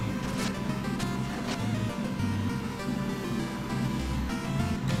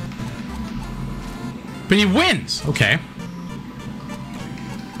 But he wins. Okay.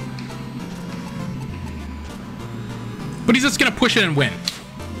 But he's just gonna push it and win.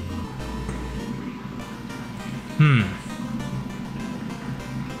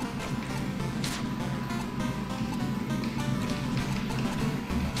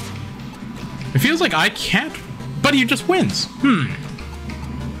 It feels like I can't, but he just wins. And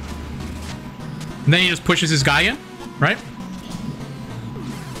then he just pushes his guy in, right?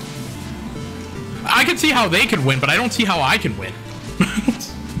 I can see how they can win, but I don't see how I can win.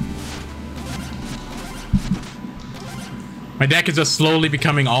 My deck is just slowly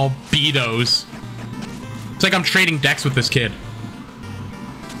becoming all Betos. It's like I'm trading decks with this kid.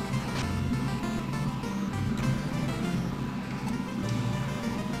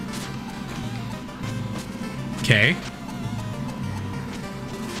 Okay.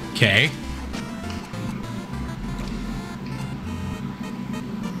 Okay.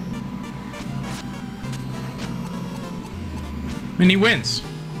 And he wins.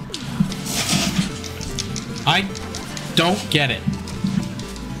 I don't get it.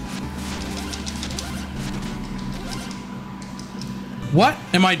 What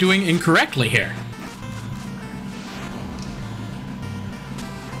am I doing incorrectly here?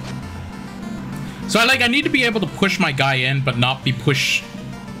 So I need to be able to push my guy in, but not be pushed.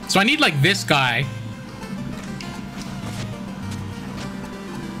 So I need like this guy.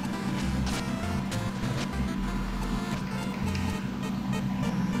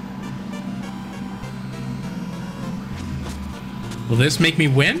 Will this make me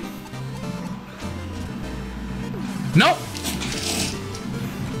win? Nope.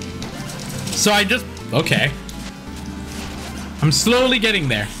 So I just... Okay. I'm slowly getting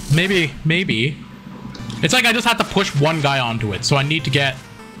there. Maybe. It's like I just have to push one guy onto it, so I need to get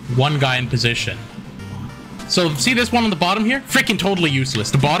one guy in position. So, see this one on the bottom here? Freaking totally useless.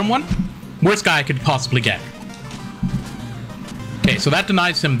 The bottom one? Worst guy I could possibly get. Okay, so that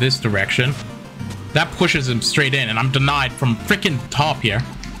denies him this direction. That pushes him straight in, and I'm denied from freaking top here.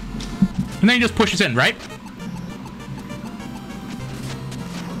 And then he just pushes in, right?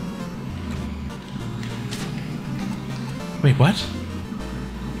 Wait, what?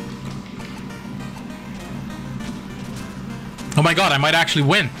 Oh my god, I might actually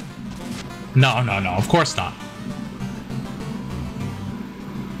win. No, of course not.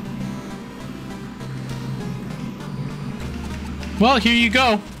 Well, here you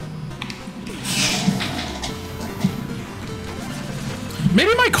go.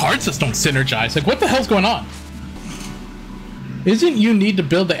 Maybe my cards just don't synergize. Like, what the hell's going on? Isn't you need to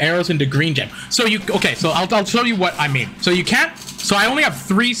build the arrows into green gem? So you... Okay, so I'll show you what I mean. So you can't... So I only have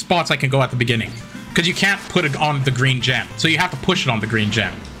 3 spots I can go at the beginning. Because you can't put it on the green gem. So you have to push it on the green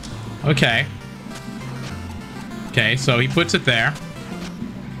gem. Okay. Okay, so he puts it there.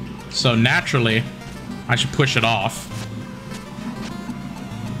 So naturally, I should push it off.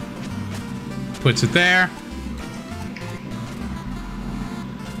 Puts it there.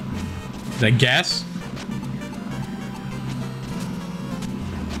 I guess.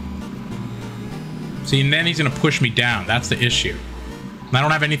 See, and then he's gonna push me down. That's the issue. And I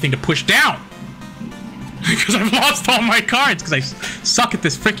don't have anything to push down! Because I've lost all my cards because I suck at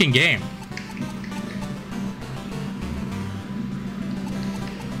this freaking game.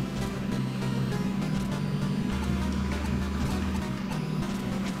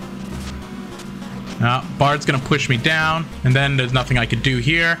 Now, Bard's gonna push me down, and then there's nothing I could do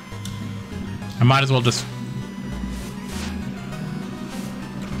here. I might as well just...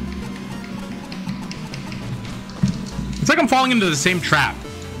 It's like I'm falling into the same trap.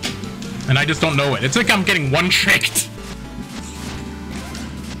 And I just don't know it. It's like I'm getting one-tricked.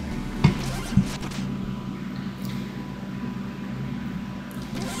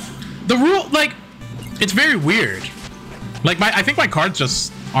 The rule, like, it's very weird. Like, I think my cards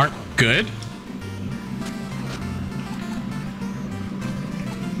just aren't good.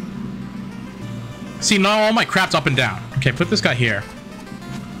 See, now all my crap's up and down. Okay, put this guy here.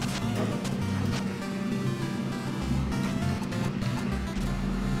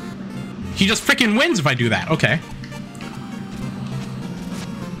 He just freaking wins if I do that. Okay.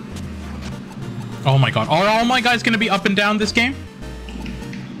 Oh my god. Are all my guys gonna be up and down this game?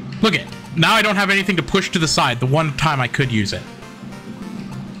 Look it. Now I don't have anything to push to the side. The one time I could use it.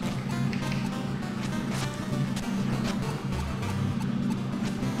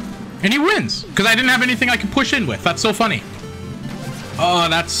 And he wins. Because I didn't have anything I could push in with. That's so funny. Oh,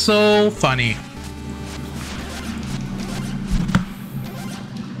 that's so funny.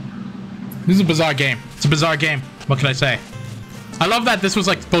 This is a bizarre game. It's a bizarre game. What can I say? I love that this was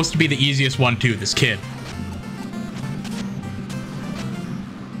like supposed to be the easiest one too, this kid.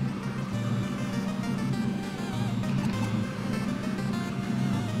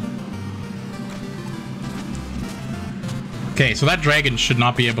 Okay, so that dragon should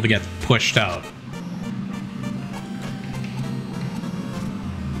not be able to get pushed out.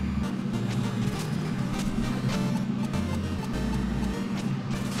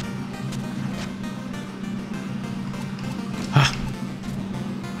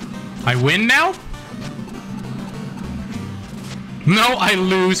 I win now? No, I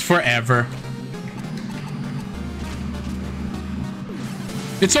lose forever.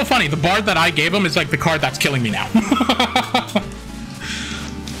 It's so funny. The Bard that I gave him is like the card that's killing me now.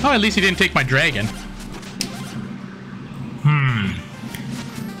 Oh, at least he didn't take my dragon.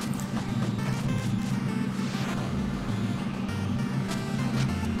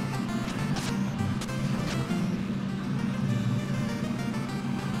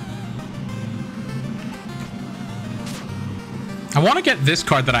 I want to get this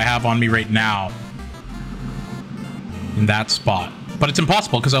card that I have on me right now in that spot. But it's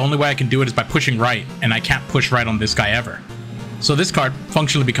impossible because the only way I can do it is by pushing right, and I can't push right on this guy ever. So this card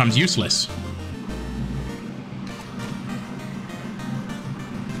functionally becomes useless.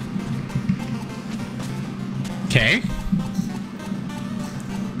 Okay.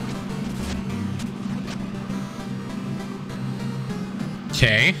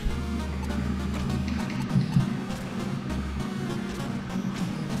 Okay.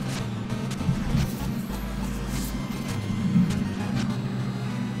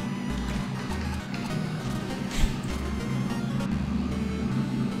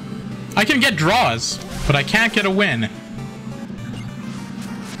 I can get draws, but I can't get a win.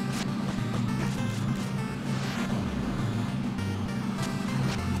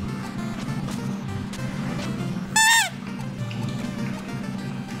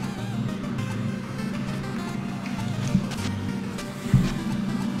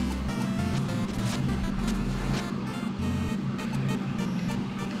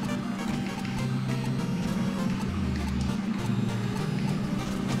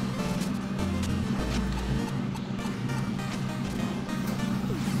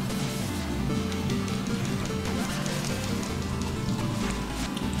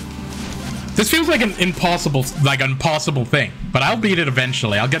 This feels like an impossible thing, but I'll beat it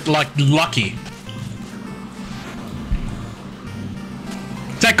eventually. I'll get lucky.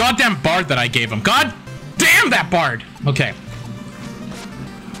 It's that goddamn bard that I gave him. God damn that bard! Okay.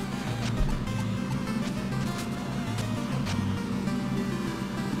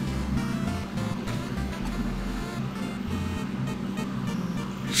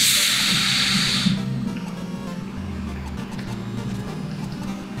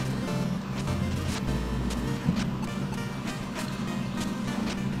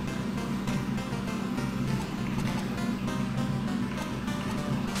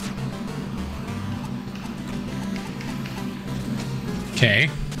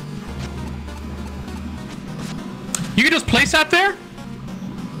 Okay. You can just place that there?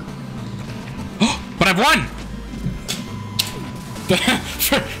 Oh, but I've won!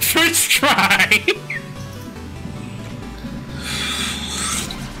 First try!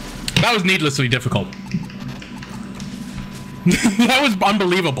 That was needlessly difficult. That was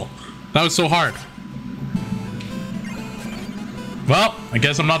unbelievable. That was so hard. Well, I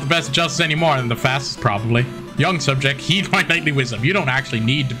guess I'm not the best at justice anymore, and the fastest probably. Young subject, heed my knightly wisdom. You don't actually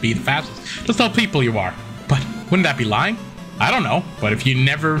need to be the fastest. Just tell people you are. But wouldn't that be lying? I don't know. But if you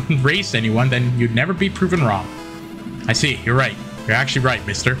never race anyone, then you'd never be proven wrong. I see. You're right. You're actually right,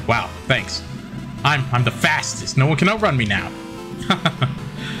 mister. Wow. Thanks. I'm the fastest. No one can outrun me now.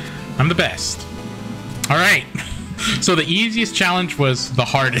 I'm the best. All right. So the easiest challenge was the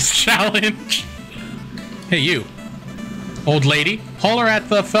hardest challenge. Hey, you. Old lady, holler at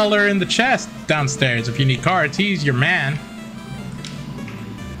the feller in the chest downstairs if you need cards. He's your man.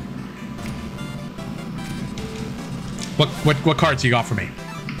 What cards you got for me?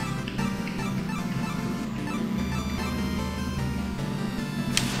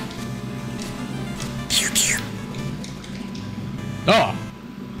 Oh,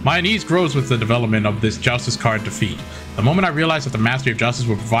 my unease grows with the development of this Justice card defeat. The moment I realized that the Mastery of Justice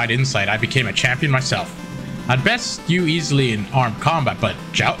would provide insight, I became a champion myself. I'd best you easily in armed combat, but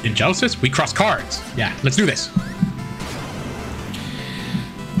in Justice, we cross cards. Yeah, let's do this.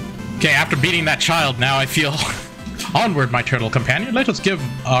 Okay, after beating that child, now I feel... Onward, my turtle companion. Let us give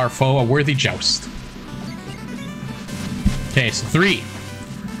our foe a worthy joust. Okay, so 3.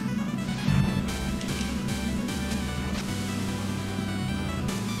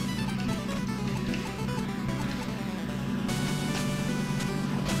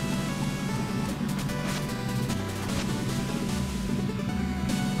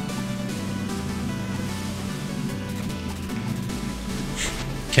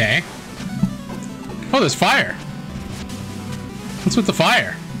 Okay. Oh, there's fire. What's with the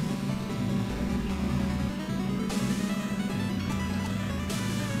fire?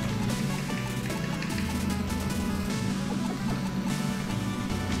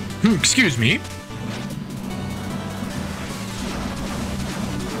 Excuse me.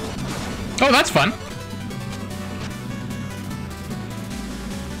 Oh, that's fun.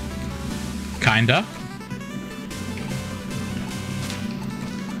 Kinda.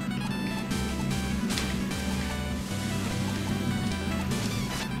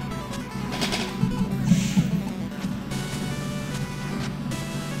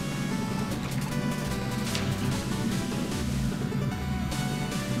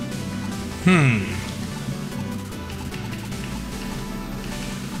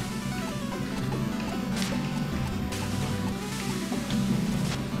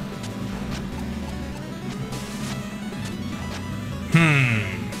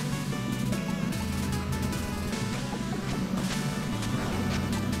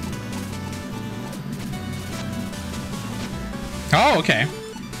 Oh, okay.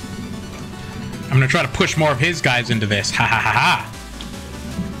 I'm gonna try to push more of his guys into this. Ha ha ha ha.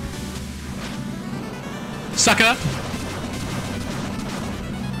 Sucker.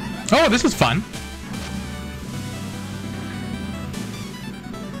 Oh, this is fun.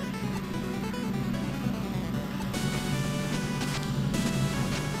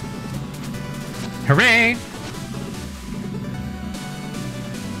 Hooray!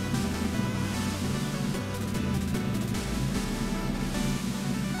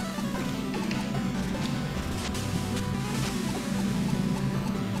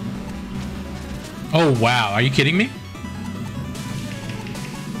 Oh, wow. Are you kidding me?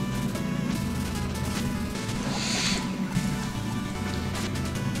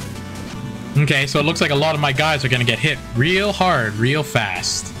 Okay, so it looks like a lot of my guys are gonna get hit real hard, real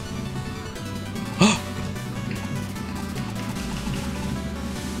fast.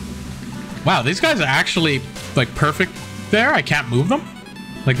 Wow, these guys are actually, like, perfect there. I can't move them.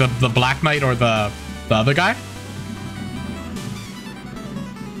 Like the Black Knight or the other guy.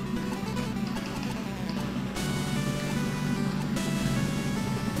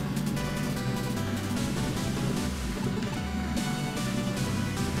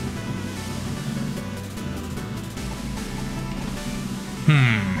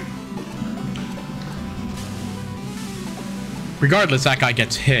 Regardless, that guy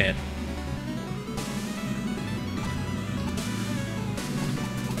gets hit.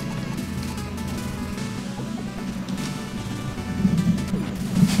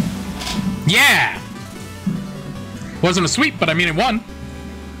 Yeah! Wasn't a sweep, but I mean it won.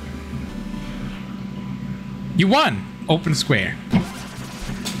 You won! Open square.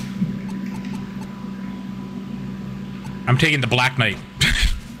 I'm taking the Black Knight.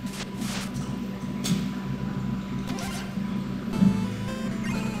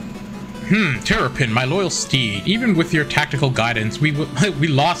 Terrapin, my loyal steed. Even with your tactical guidance, we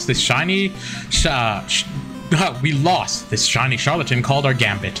lost this shiny we lost this shiny charlatan called our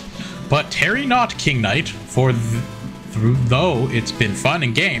Gambit. But tarry not, King Knight, for though it's been fun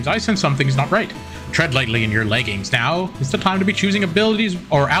and games, I sense something's not right. Tread lightly in your leggings. Now is the time to be choosing abilities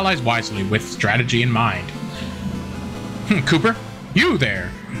or allies wisely with strategy in mind. Cooper, you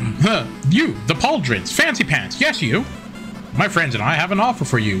there. You, the Pauldrons, Fancy Pants, yes you. My friends and I have an offer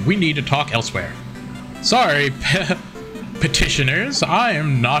for you. We need to talk elsewhere. Sorry, petitioners, I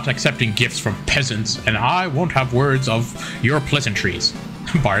am not accepting gifts from peasants, and I won't have words of your pleasantries.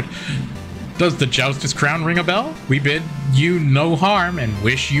 Bard, does the Joustus Crown ring a bell? We bid you no harm and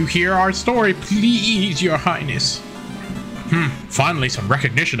wish you hear our story, please, your highness. Finally some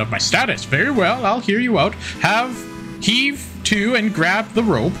recognition of my status. Very well, I'll hear you out. Heave to and grab the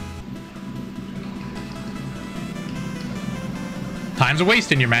rope. Time's a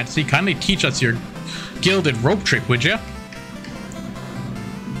wasting, your majesty. Kindly teach us your gilded rope trick, would ya?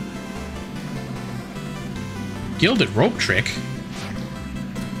 Gilded rope trick?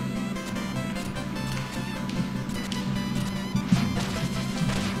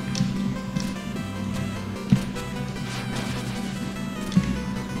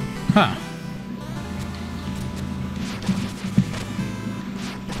 Huh.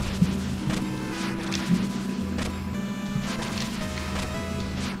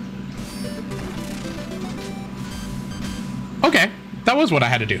 Okay, that was what I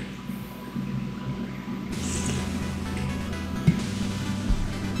had to do.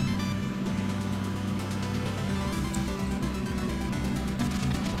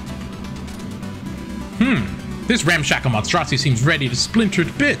 This ramshackle monstrosity seems ready to splinter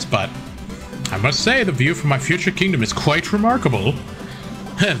to bits, but I must say the view from my future kingdom is quite remarkable.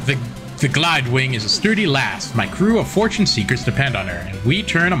 The Glide Wing is a sturdy lass. My crew of fortune seekers depend on her, and we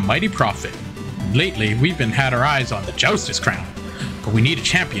turn a mighty profit. Lately, we've had our eyes on the Joustus Crown, but we need a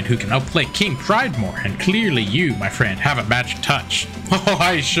champion who can outplay King Pridemore, and clearly you, my friend, have a magic touch. Oh,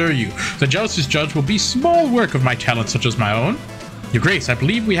 I assure you, the Joustus Judge will be small work of my talent such as my own. Your Grace, I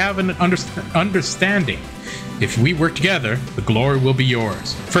believe we have an understanding. If we work together, the glory will be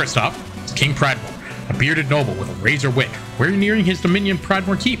yours. First up, is King Pridemore, a bearded noble with a razor wit. We're nearing his dominion,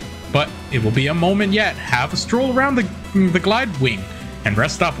 Pridemore Keep, but it will be a moment yet. Have a stroll around the Glide Wing and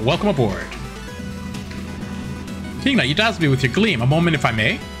rest up. Welcome aboard. King Knight, you dazzle me with your gleam. A moment, if I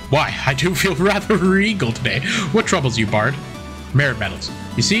may. Why, I do feel rather regal today. What troubles you, Bard? Merit medals.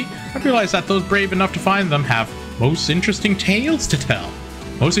 You see, I realize that those brave enough to find them have most interesting tales to tell.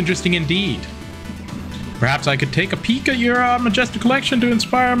 Most interesting indeed. Perhaps I could take a peek at your majestic collection to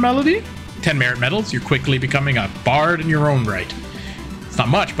inspire melody? 10 merit medals, you're quickly becoming a bard in your own right. It's not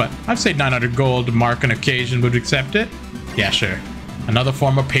much, but I've saved 900 gold to mark an occasion. Would accept it? Yeah, sure. Another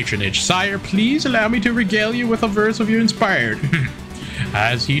form of patronage. Sire, please allow me to regale you with a verse of your inspired.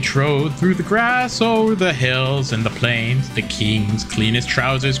 As he trode through the grass over the hills and the plains, the king's cleanest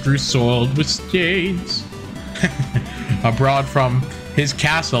trousers grew soiled with stains. Abroad from his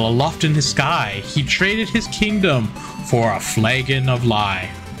castle, aloft in the sky, he traded his kingdom for a flagon of lye.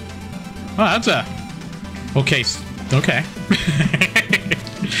 Oh, that's a... Okay. Okay.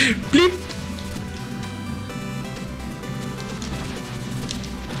 Bleep.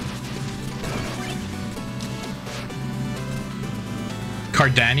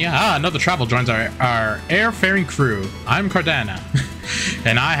 Cardania? Ah, another travel joins our airfaring crew. I'm Cardana,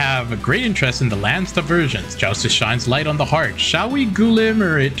 and I have a great interest in the land's diversions. Justice shines light on the heart. Shall we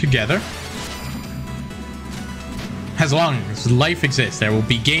glimmer it together? As long as life exists, there will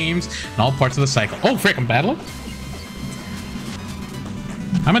be games in all parts of the cycle. Oh, frick, I'm battling?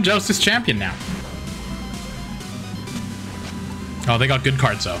 I'm a Justice champion now. Oh, they got good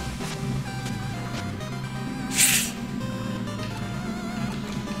cards, though.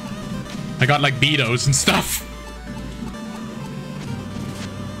 I got, like, Betos and stuff.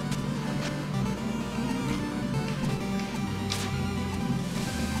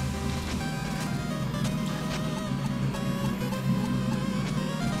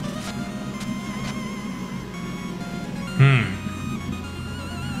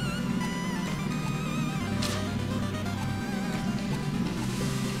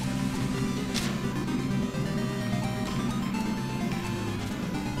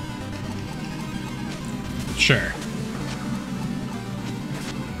 Sure.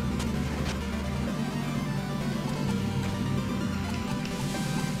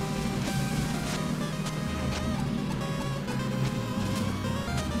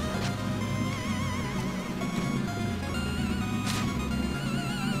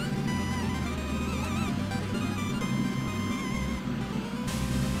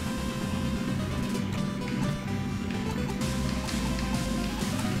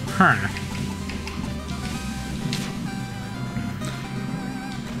 Huh.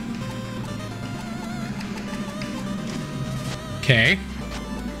 Okay.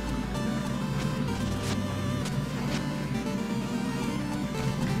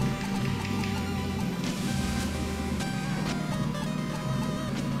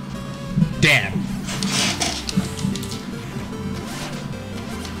 Damn.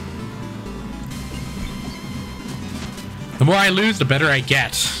 The more I lose, the better I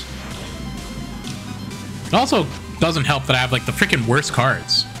get. It also doesn't help that I have like the freaking worst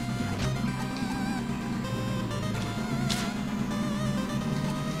cards.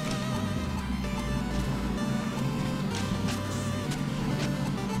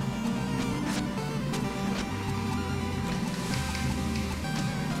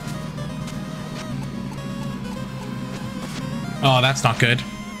 Oh, that's not good.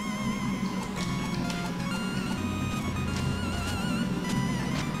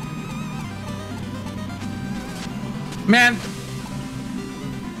 Man.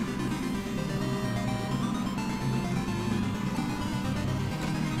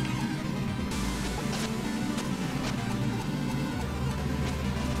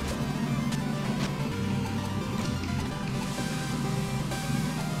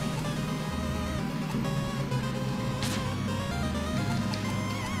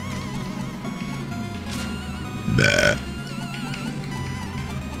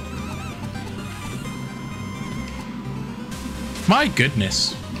 My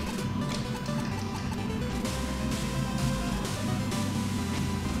goodness.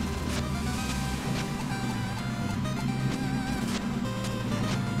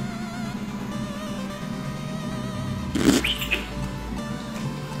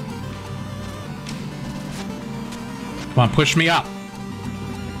 Come on, push me up.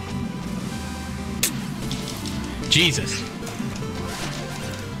 Jesus.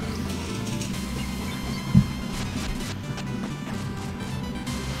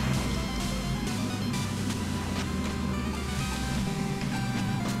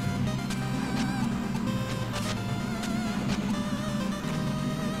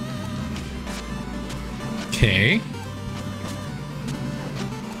 Okay.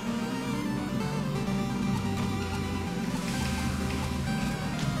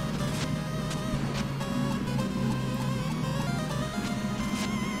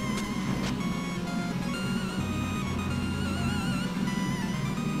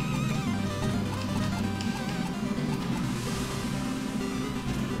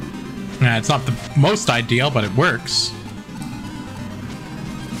 Nah, it's not the most ideal, but it works.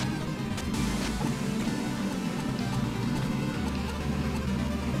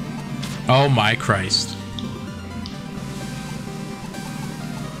 Oh my Christ.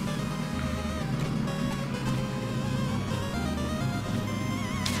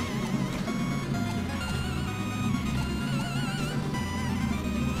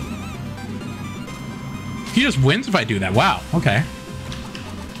 He just wins if I do that. Wow, okay.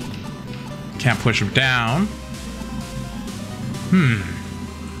 Can't push him down.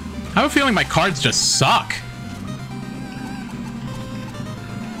 I have a feeling my cards just suck.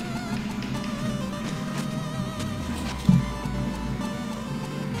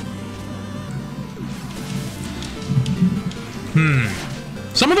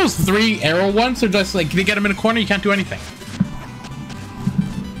 Some of those 3 arrow ones are just like, they get them in a corner, you can't do anything.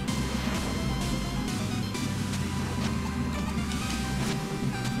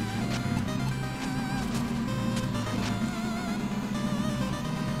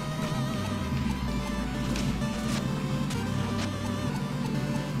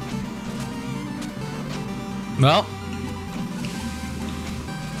 Well.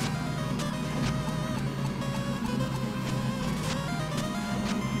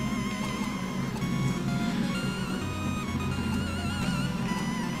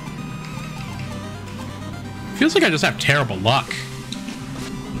 Feels like I just have terrible luck.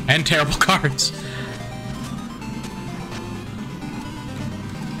 And terrible cards.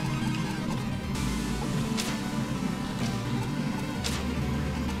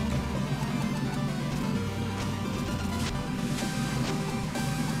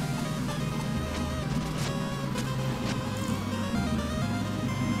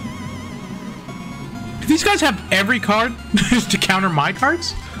 these guys have every card to counter my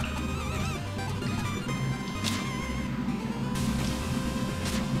cards?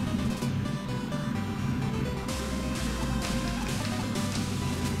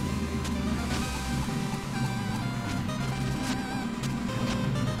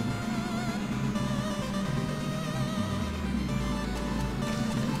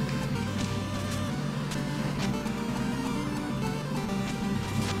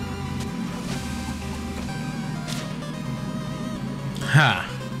 Huh.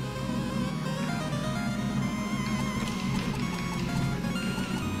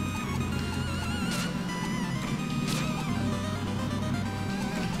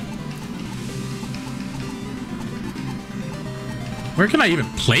 Where can I even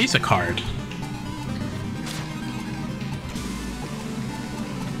place a card?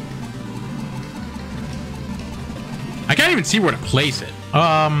 I can't even see where to place it.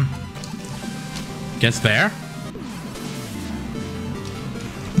 Guess there?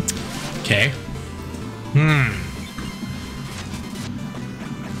 Okay.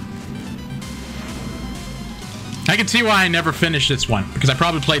 I can see why I never finished this one, because I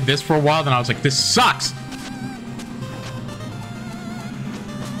probably played this for a while, then I was like, this sucks.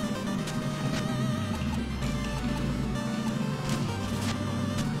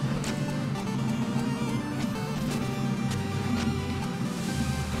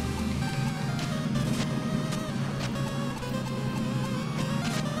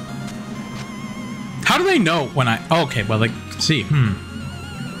 How do they know when I... Oh, okay, well, like, let's see.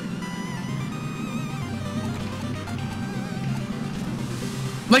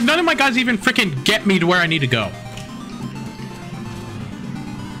 Like, none of my guys even freaking get me to where I need to go.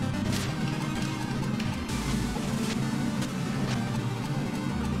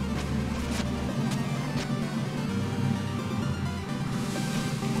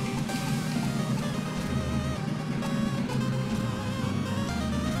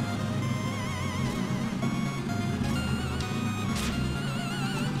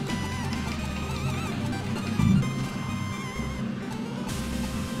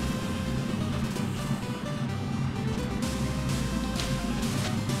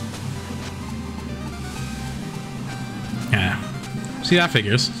 See, that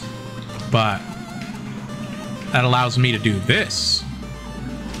figures. But that allows me to do this.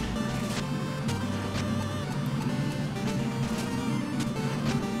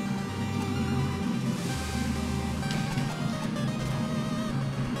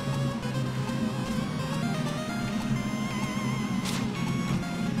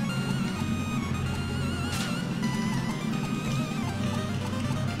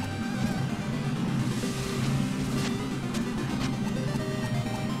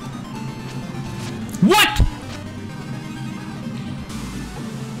 What?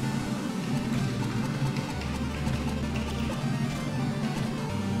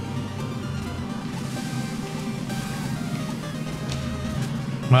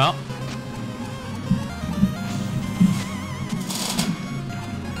 Well.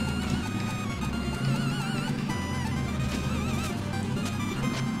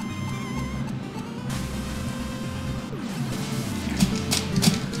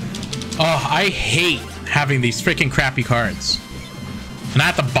 Oh, I hate having these freaking crappy cards. And I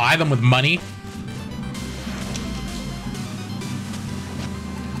have to buy them with money.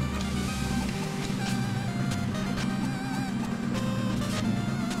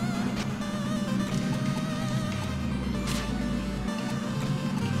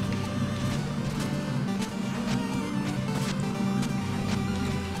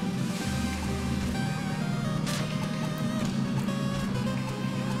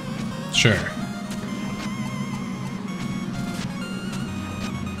 Sure.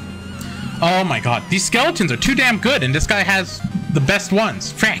 Oh my god, these skeletons are too damn good, and this guy has the best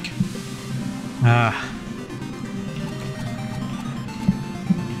ones. Frick.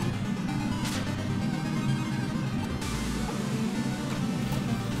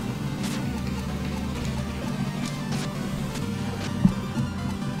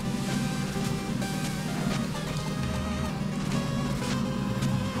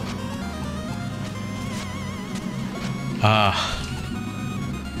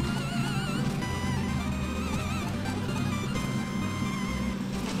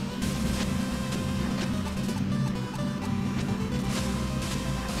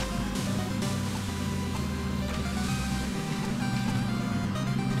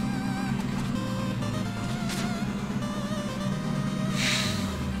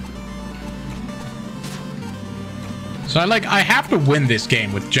 So I have to win this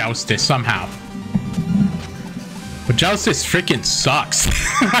game with Joustus somehow. But Joustus freaking sucks.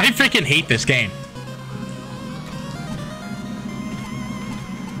 I freaking hate this game.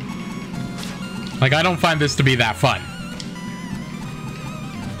 Like, I don't find this to be that fun.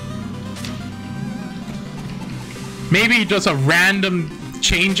 Maybe just a random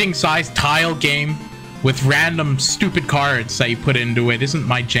changing size tile game with random stupid cards that you put into it isn't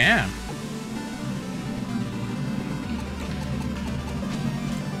my jam.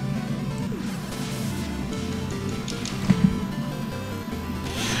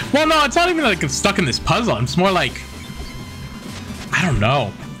 Well, no, it's not even like I'm stuck in this puzzle. It's more like, I don't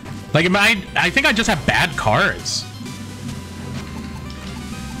know. Like, I think I just have bad cards.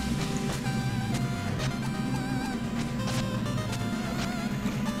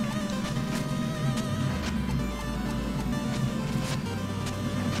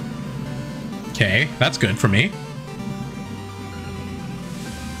 Okay, that's good for me.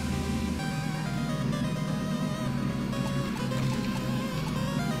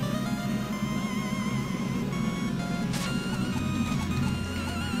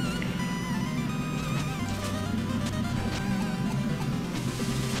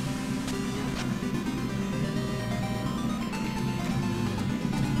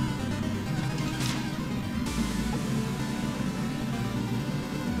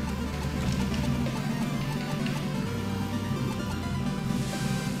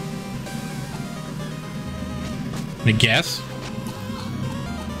 I guess.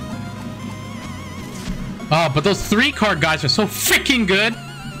 Oh, but those 3-card guys are so freaking good.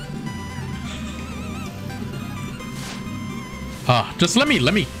 Oh, just let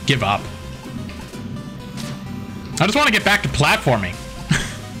me give up. I just want to get back to platforming.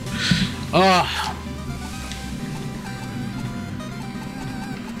 Oh.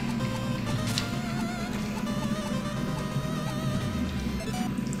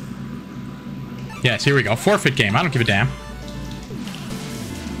 Yes, here we go. Forfeit game. I don't give a damn.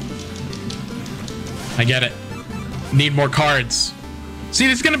 I get it. Need more cards. See,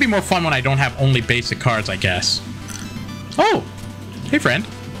 this is going to be more fun when I don't have only basic cards, I guess. Oh! Hey, friend.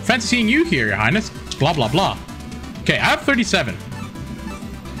 Fancy seeing you here, Your Highness. Blah, blah, blah. Okay, I have 37.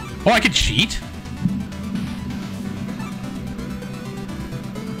 Oh, I could cheat?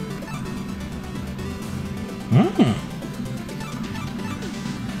 Hmm.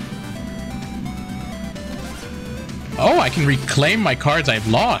 Oh, I can reclaim my cards I've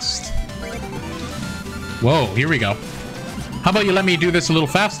lost. Whoa, here we go. How about you let me do this a little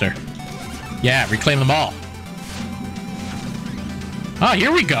faster? Yeah, reclaim them all. Ah,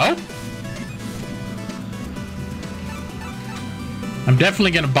 here we go. I'm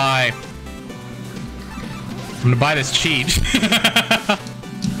definitely gonna buy... I'm gonna buy this cheat.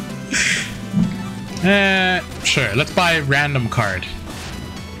 Sure, let's buy a random card.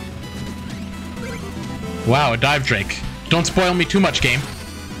 Wow, a Dive Drake. Don't spoil me too much, game.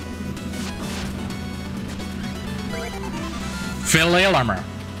 Flail Armor.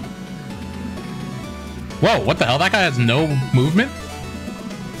 Whoa, what the hell? That guy has no movement?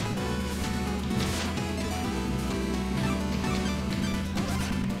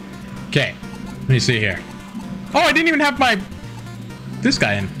 Okay, let me see here. Oh, I didn't even have my... this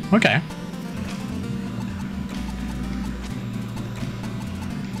guy in. Okay.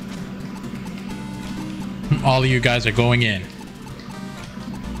 All of you guys are going in.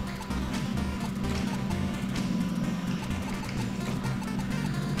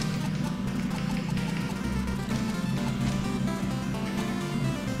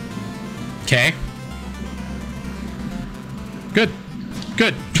 Okay. Good.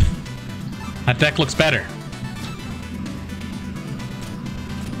 Good. That deck looks better.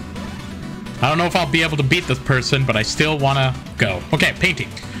 I don't know if I'll be able to beat this person, but I still want to go. Okay, painting.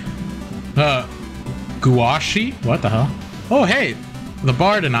 Gouache? What the hell? Oh, hey! The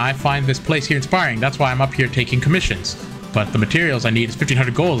Bard and I find this place here inspiring. That's why I'm up here taking commissions. But the materials I need is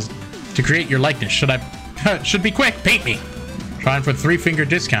 1,500 gold to create your likeness. Should be quick. Paint me. Trying for 3-finger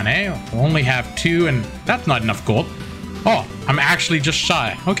discount, eh? I only have 2 and that's not enough gold. Oh, I'm actually just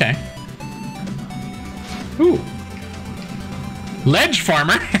shy. Okay. Ooh. Ledge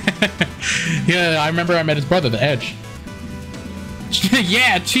Farmer? Yeah, I remember I met his brother, the Edge.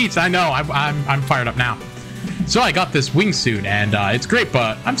 Yeah, cheats. I know. I'm fired up now. So I got this wingsuit, and it's great,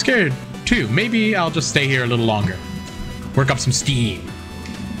 but I'm scared too. Maybe I'll just stay here a little longer. Work up some steam.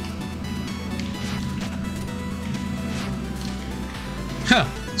 Huh.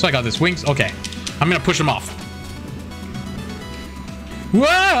 So I got this wings. Okay. I'm gonna push him off.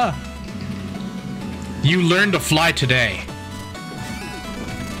 Whoa! You learned to fly today.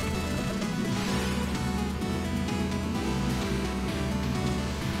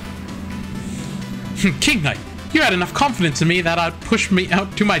 King Knight, you had enough confidence in me that I'd push me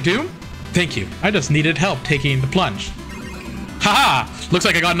out to my doom? Thank you. I just needed help taking the plunge. Haha! Looks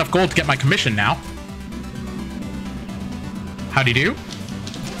like I got enough gold to get my commission now. Howdy do.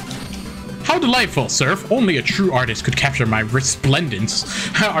 How delightful, Surf. Only a true artist could capture my resplendence.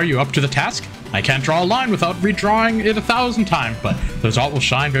 Are you up to the task? I can't draw a line without redrawing it 1,000 times, but the result will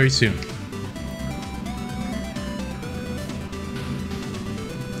shine very soon.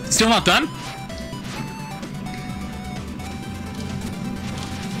 Still not done?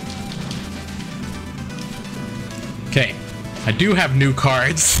 Okay, I do have new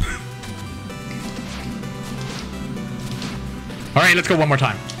cards. Alright, let's go one more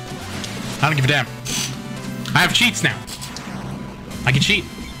time. I don't give a damn. I have cheats now. I can cheat.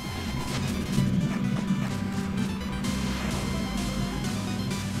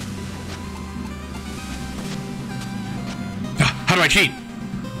 How do I cheat?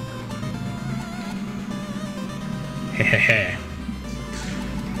 Hehehe.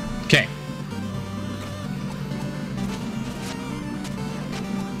 Okay.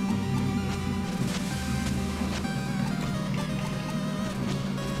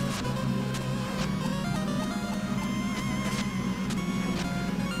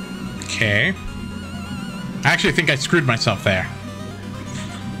 Okay. I actually think I screwed myself there.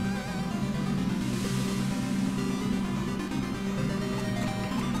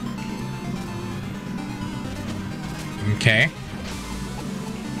 Okay.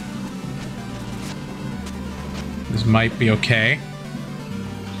 This might be okay.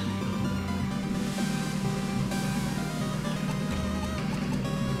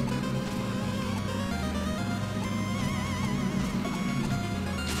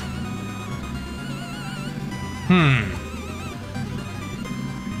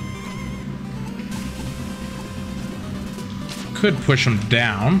 Could push him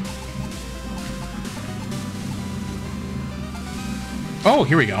down. Oh,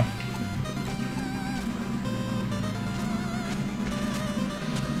 here we go.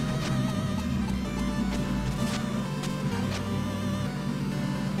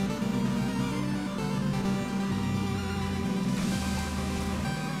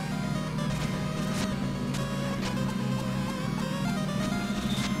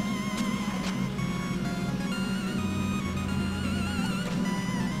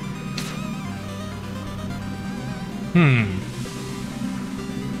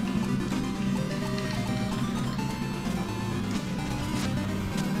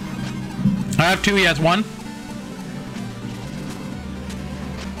 I have two, he has one.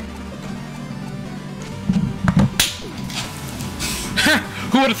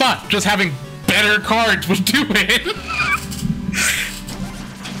 Who would have thought just having better cards would do it?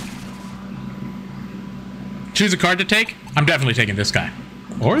 Choose a card to take? I'm definitely taking this guy.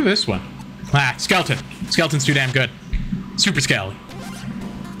 Or this one. Ah, Skeleton. Skeleton's too damn good. Super Skeleton.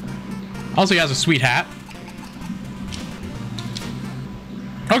 Also, he has a sweet hat.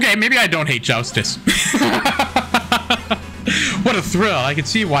 Okay, maybe I don't hate Joustus. What a thrill. I can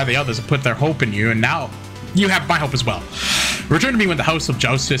see why the others have put their hope in you, and now you have my hope as well. Return to me when the House of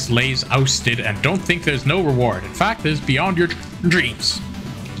Joustus lays ousted, and don't think there's no reward. In fact, there's beyond your dreams.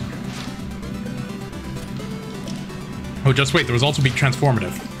 Oh, just wait. The results will be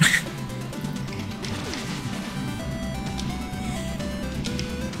transformative.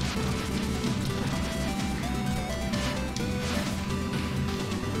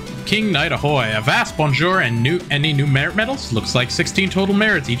 King Knight ahoy, a vast bonjour and any new merit medals? Looks like 16 total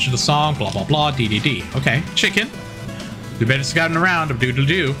merits, each of the song, blah blah blah, DDD. Okay, chicken. We better scouting around of doodle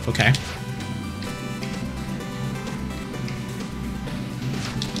doo. Okay.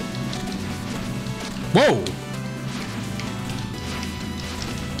 Whoa!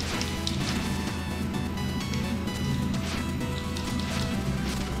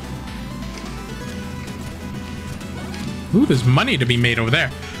 Ooh, there's money to be made over there.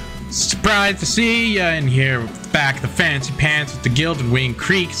 Surprised to see ya in here back the fancy pants with the gilded wing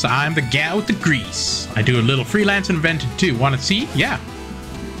creaks. I'm the gal with the grease. I do a little freelance invented too. Want to see? Yeah.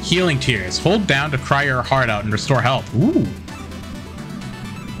 Healing tears. Hold down to cry your heart out and restore health. Ooh.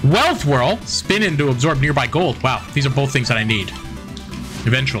 Wealth whirl. Spin in to absorb nearby gold. Wow, these are both things that I need.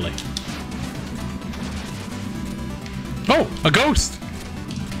 Eventually. Oh, a ghost.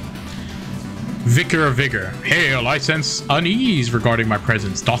 Vicar of Vigor. Hail, I sense unease regarding my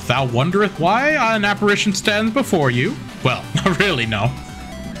presence. Doth thou wondereth why an apparition stands before you? Well, not really, no.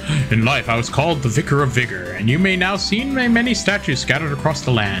 In life, I was called the Vicar of Vigor, and you may now see many statues scattered across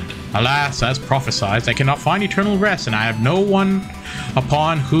the land. Alas, as prophesied, I cannot find eternal rest, and I have no one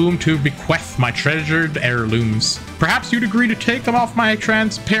upon whom to bequeath my treasured heirlooms. Perhaps you'd agree to take them off my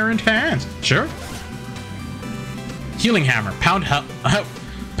transparent hands. Sure. Healing Hammer.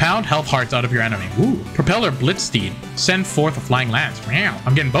 Pound health hearts out of your enemy. Ooh. Propeller Blitzsteed. Send forth a flying lance. Wow,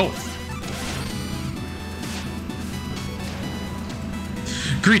 I'm getting both.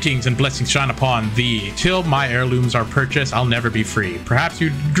 Greetings and blessings shine upon thee. Till my heirlooms are purchased, I'll never be free. Perhaps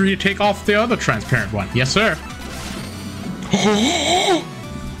you'd agree to take off the other transparent one. Yes, sir.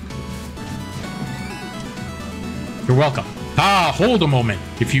 You're welcome. Ah, hold a moment,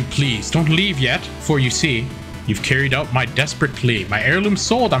 if you please. Don't leave yet, for you see, you've carried out my desperate plea. My heirloom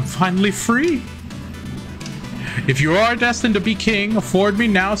sold, I'm finally free. If you are destined to be king, afford me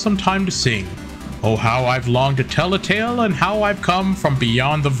now some time to sing. Oh, how I've longed to tell a tale, and how I've come from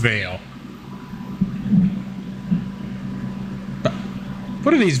beyond the veil. But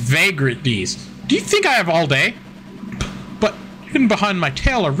what are these vagrancies? Do you think I have all day? But hidden behind my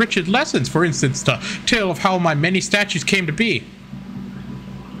tale are rich lessons. For instance, the tale of how my many statues came to be.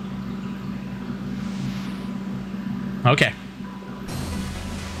 Okay.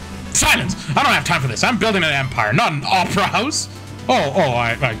 Silence! I don't have time for this. I'm building an empire, not an opera house.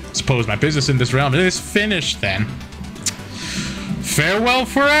 I suppose my business in this realm is finished then. Farewell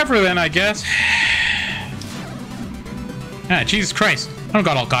forever then, I guess. Ah, Jesus Christ. I don't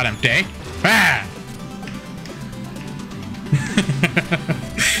got all goddamn day. Ah!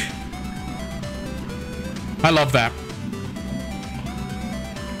 I love that.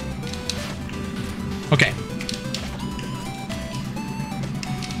 Okay.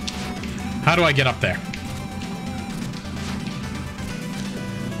 How do I get up there?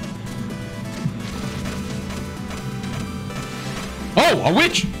 Oh, a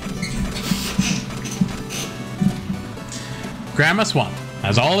witch! Grandma Swamp.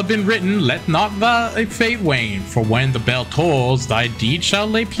 As all have been written, let not thy fate wane, for when the bell tolls, thy deed shall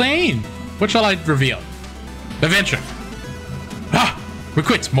lay plain. What shall I reveal? Adventure. Ah! We're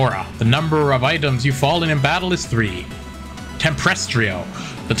quits, Mora. The number of items you've fallen in battle is 3. Temprestrio.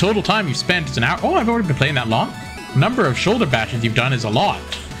 The total time you've spent is an hour. Oh, I've already been playing that long? The number of shoulder bashes you've done is a lot.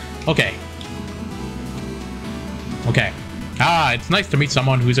 Okay. Okay. Ah, it's nice to meet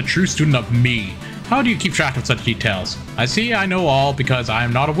someone who's a true student of me. How do you keep track of such details? I see I know all because I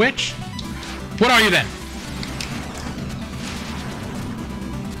am not a witch. What are you then?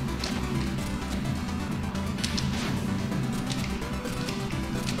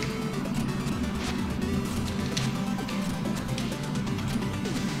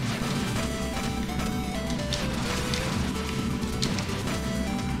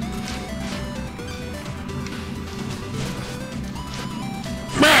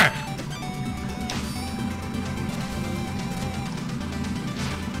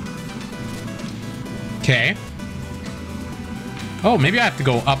 Okay. Oh, maybe I have to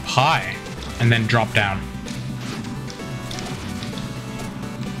go up high and then drop down.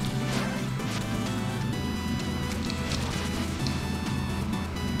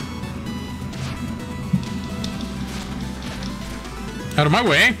 Out of my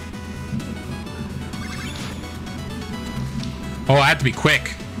way. Oh, I have to be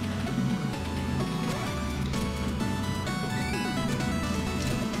quick.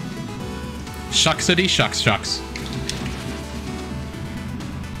 Shucksity shucks.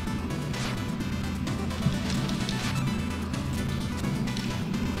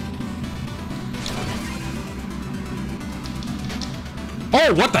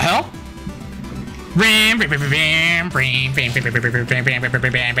 Oh, what the hell?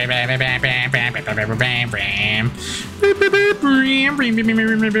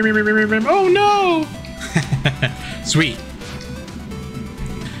 Oh no! Sweet.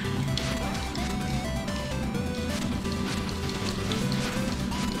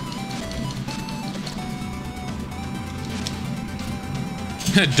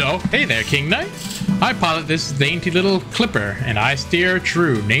 Doe. Hey there, King Knight. I pilot this dainty little clipper, and I steer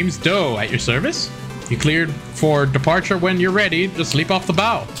true. Name's Doe. At your service? You cleared for departure when you're ready. Just leap off the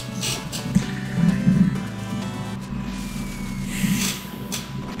bow.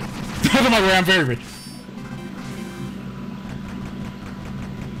 Out of my way, I'm very rich.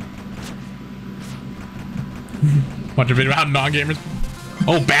 Watch a video about non-gamers.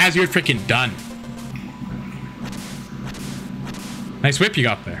 Oh, Baz, you're freaking done. Nice whip you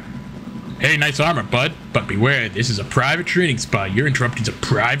got there. Hey, nice armor, bud. But beware, this is a private training spot. You're interrupting some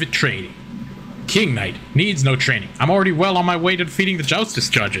private training. King Knight needs no training. I'm already well on my way to defeating the Joustus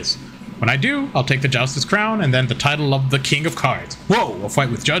judges. When I do, I'll take the Joustus crown and then the title of the King of Cards. Whoa, a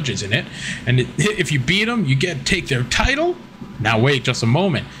fight with judges in it. And if you beat them, you get to take their title? Now wait just a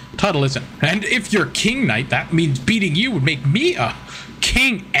moment. Title isn't. And if you're King Knight, that means beating you would make me a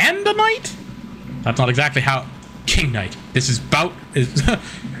king and a knight? That's not exactly how... King Knight. This bout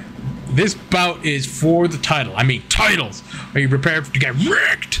is for the title. I mean, titles. Are you prepared to get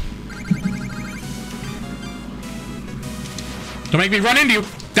wrecked? Don't make me run into you.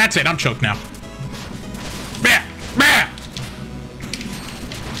 That's it. I'm choked now. Bah! Bah!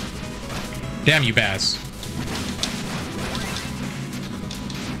 Damn you, Baz.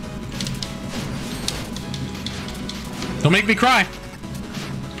 Don't make me cry.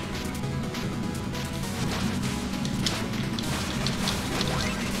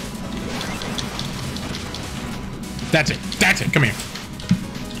 That's it. That's it. Come here.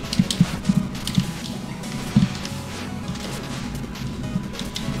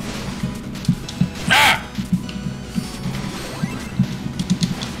 Ah!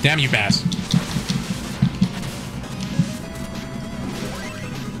 Damn you, Bass.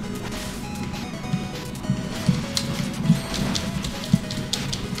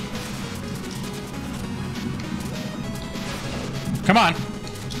 Come on.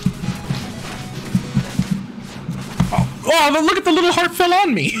 Oh, look at the little heart fell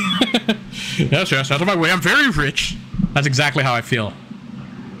on me. Yes, yes, out of my way. I'm very rich. That's exactly how I feel.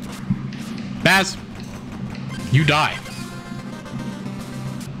 Baz, you die.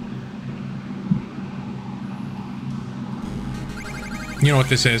 You know what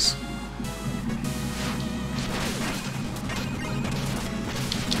this is.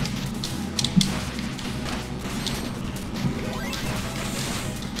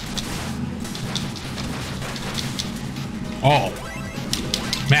 Oh.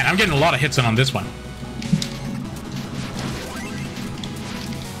 Man, I'm getting a lot of hits in on this one.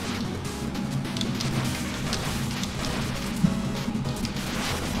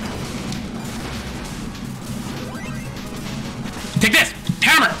 Take this!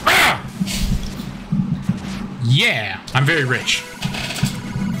 Hammer! Ah! Yeah, I'm very rich.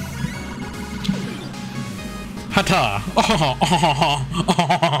 Hata!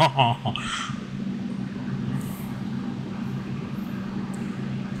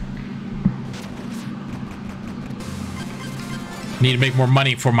 Need to make more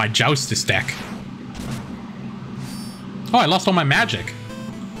money for my Joustus deck. Oh, I lost all my magic.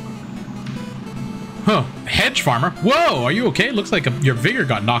 Huh. Hedge farmer? Whoa, are you okay? Looks like your vigor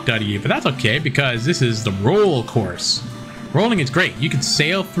got knocked out of you, but that's okay because this is the roll course. Rolling is great. You can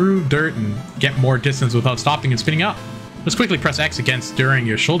sail through dirt and get more distance without stopping and spinning up. Just quickly press X against during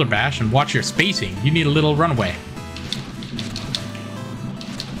your shoulder bash and watch your spacing. You need a little runaway.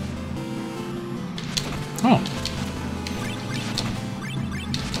 Oh.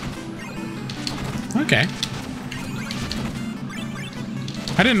 Okay.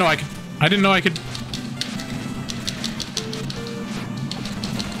 I didn't know I could.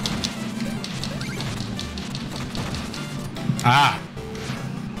 Ah.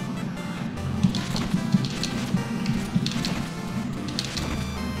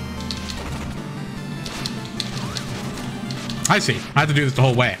 I see. I have to do this the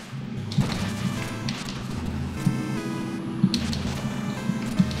whole way.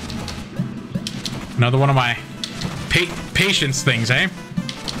 Another one of my patience things, eh?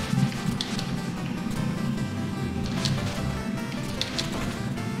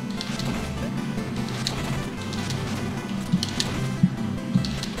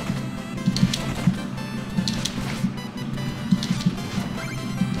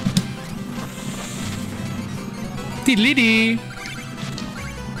 Diddly-dee.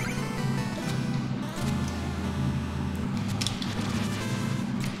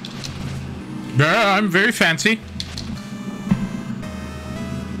 I'm very fancy.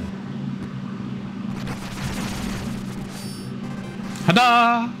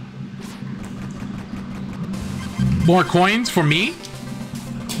 Hada! More coins for me?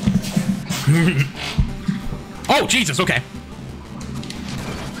 Oh, Jesus, okay.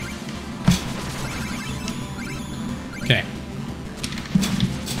 Okay.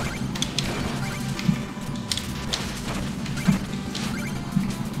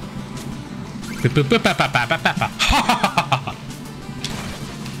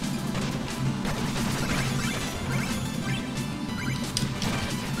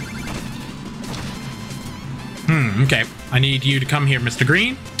 Okay. I need you to come here, Mr.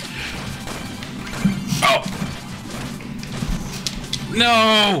 Green. Oh!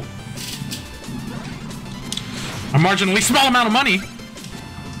 No! A marginally small amount of money.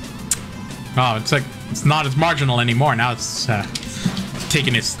 Oh, it's like, it's not as marginal anymore. Now it's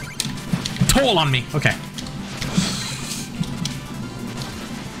taking its toll on me. Okay.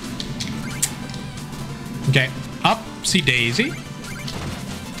 Okay. Upsy daisy.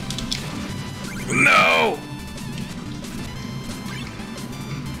 No!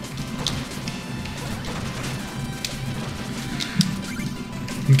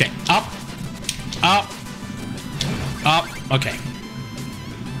 Okay. Up. Up. Up. Okay.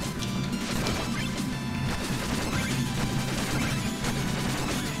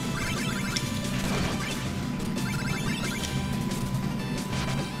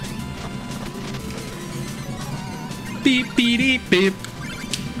 Beep, beep, beep, beep.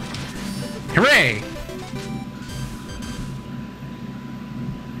 Hooray!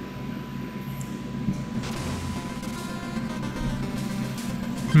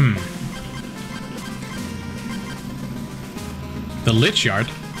 The Lich Yard?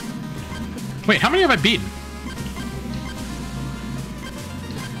 Wait, how many have I beaten?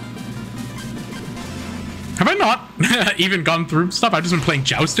 Have I not even gone through stuff? I've just been playing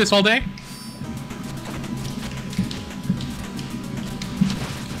Joustus all day?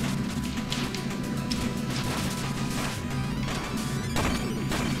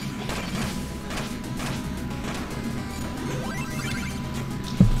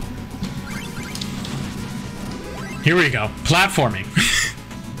 Here we go. Platforming.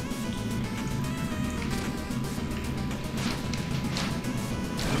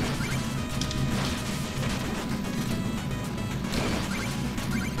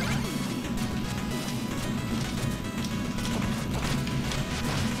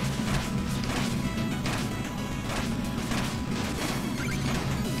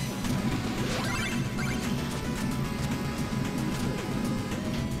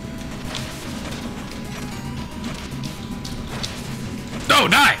 Oh,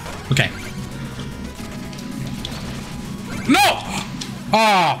 die! Okay. No!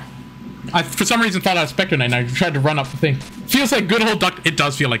 Oh! I, for some reason, thought I was Spectre Knight, and I tried to run up the thing. Feels like good old Duck... It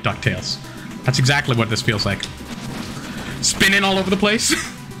does feel like DuckTales. That's exactly what this feels like. Spinning all over the place.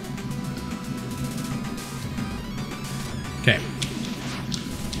 Okay.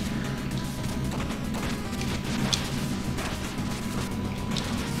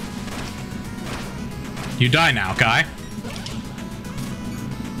 You die now, guy.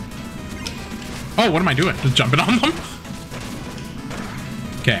 Oh, what am I doing? Just jumping on them?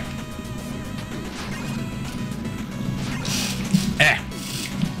 Okay.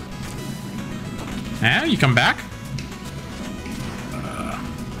 You come back?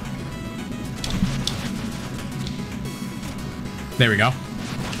 There we go.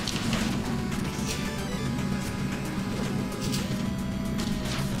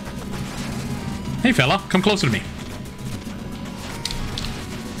 Hey, fella, come closer to me.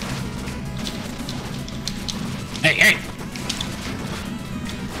 Hey, hey!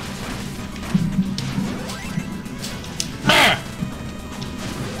 Ah!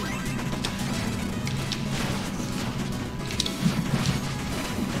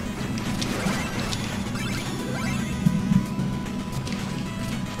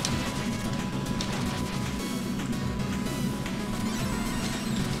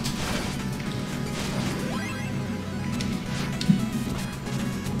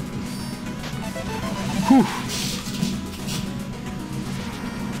 Whew.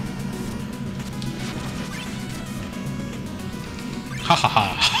 Ha ha ha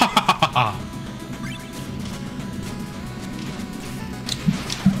ha ha ha.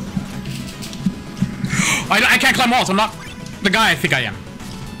 I can't climb walls. I'm not the guy I think I am.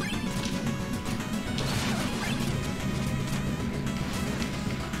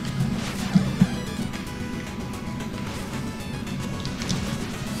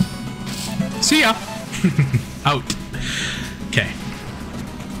 See ya. Out. Okay.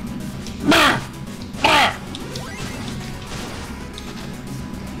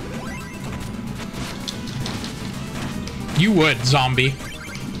 You would, zombie.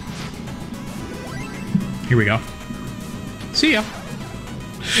 Here we go. See ya.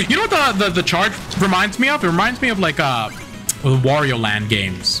 You know what the charge reminds me of? It reminds me of like the Wario Land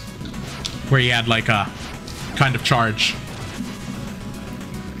games, where you had like a kind of charge.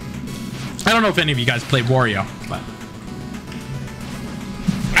 I don't know if any of you guys played Wario, but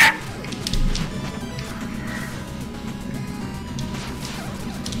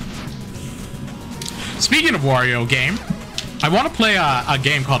speaking of Wario game, I want to play a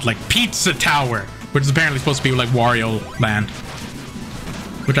game called like Pizza Tower, which is apparently supposed to be like Wario Land,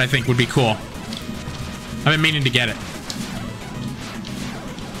 which I think would be cool. I've been meaning to get it.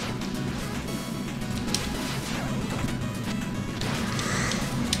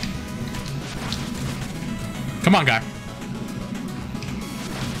 Come on, guy.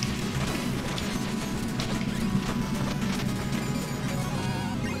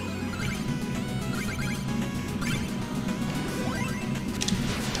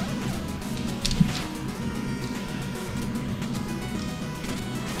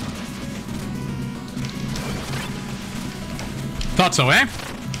 Thought so, eh?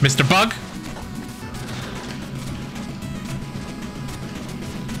 Mr. Bug?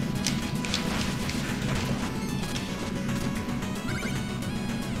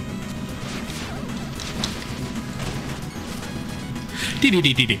 Dee dee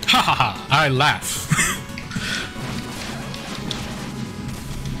dee dee dee. Ha ha ha. I laugh.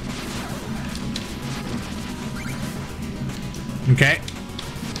 Okay.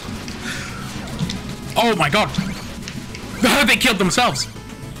 Oh my god. They killed themselves.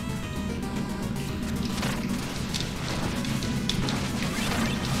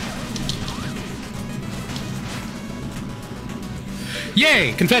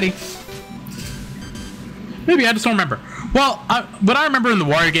 Yay, confetti. Maybe I just don't remember. Well, what I remember in the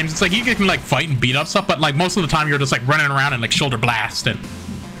Warrior games, it's like you can like fight and beat up stuff, but like most of the time you're just like running around and like shoulder blast and.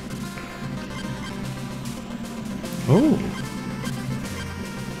 Oh.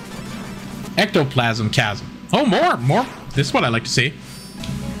 Ectoplasm chasm. Oh, more. This is what I like to see.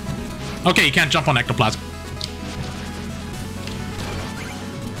 Okay, you can't jump on ectoplasm.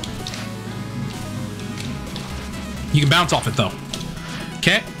 You can bounce off it though.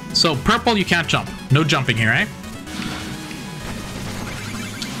 Okay, so purple you can't jump. No jumping here, eh?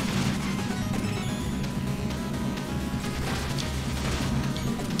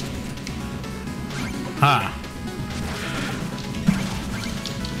 Ah.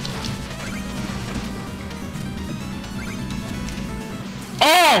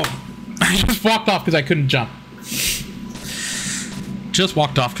 Oh! I just walked off because I couldn't jump. Just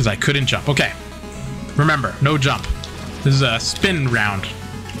walked off because I couldn't jump. Okay. Remember, no jump. This is a spin round.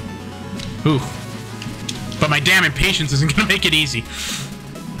 Ooh. But my damn impatience isn't gonna make it easy.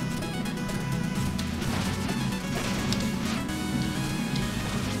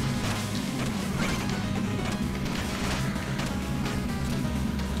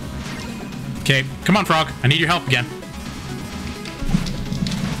 Okay, come on, Frog. I need your help again.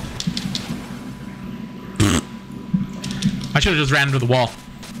 I should have just ran into the wall.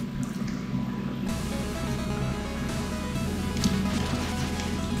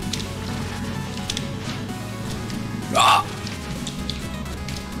 Ah!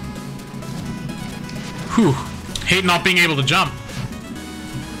 Whew. Hate not being able to jump.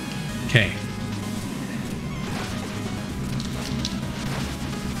 Okay.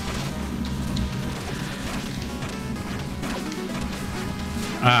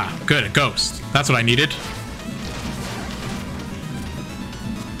 Ah, good, a ghost. That's what I needed.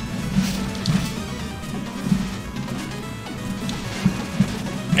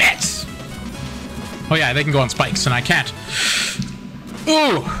 Yes! Oh yeah, they can go on spikes, and I can't.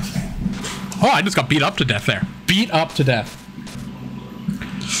 Ooh! Oh, I just got beat up to death there. Beat up to death.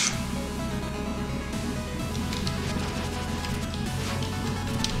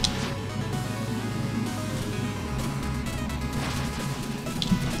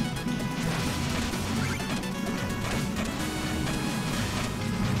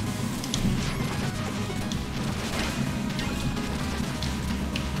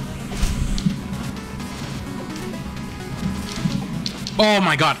 Oh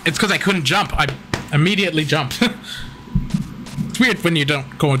my god, it's because I couldn't jump. I immediately jumped. It's weird when you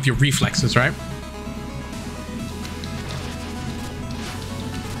don't go with your reflexes, right?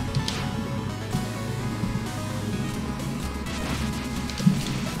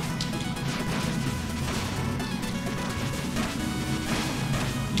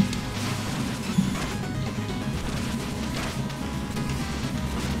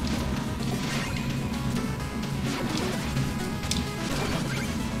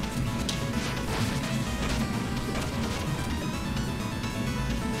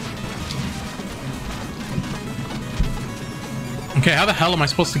 Okay, how the hell am I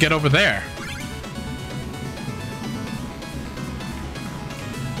supposed to get over there?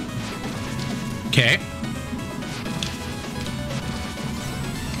 Okay.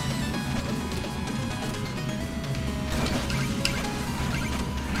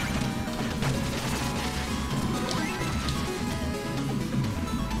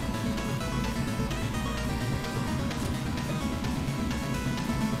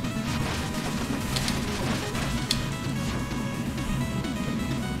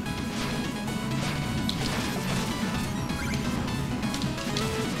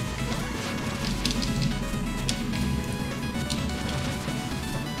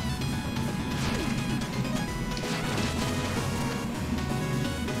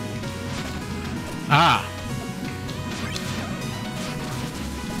 Ah.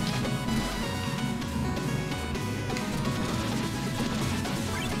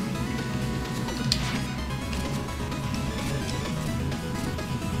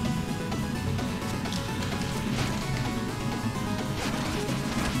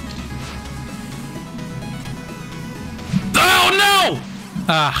 Oh no!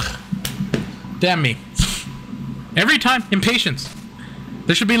 Ah. Damn me. Every time, impatience.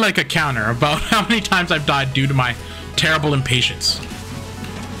 There should be like a counter about how many times I've died due to my terrible impatience.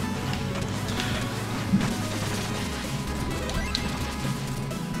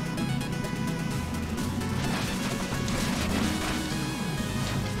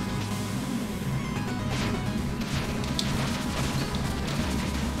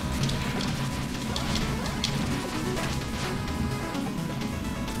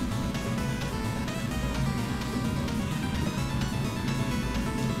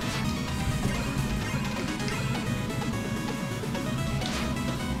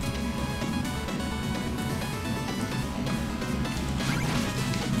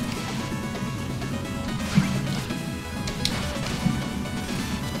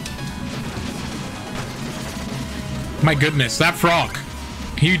 My goodness, that frog.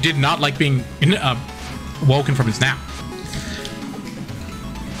 He did not like being woken from his nap.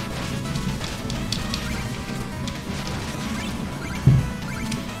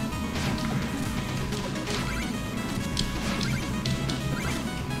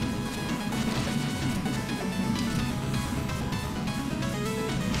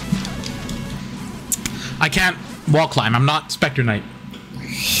 I can't wall climb. I'm not Spectre Knight.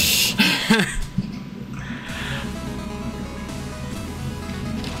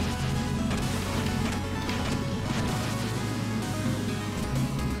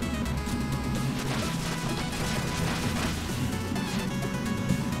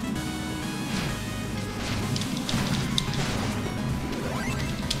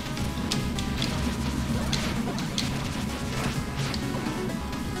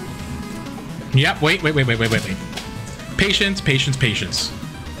 Yep, wait. Patience. Patient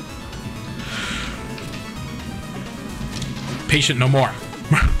no more.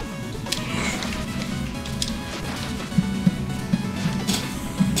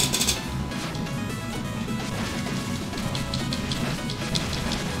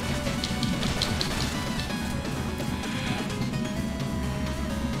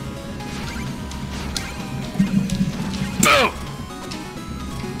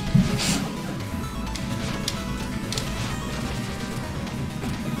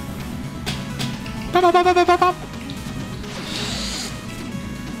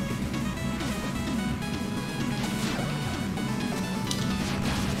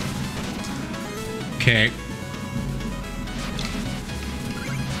 Okay.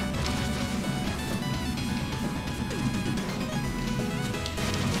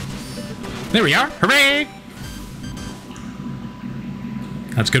 There we are. Hooray!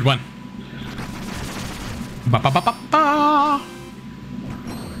 That's a good one. Ba ba ba ba ba.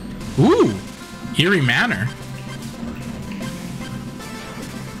 Ooh, Eerie Manor.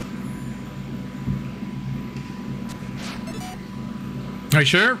 Are you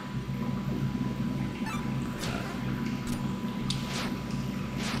sure?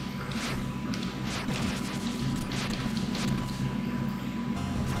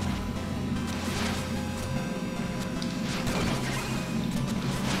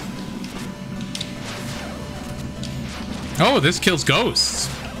 Oh, this kills ghosts.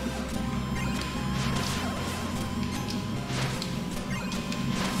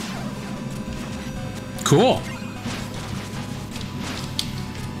 Cool.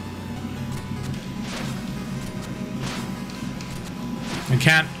 I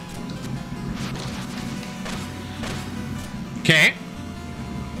can't. Okay.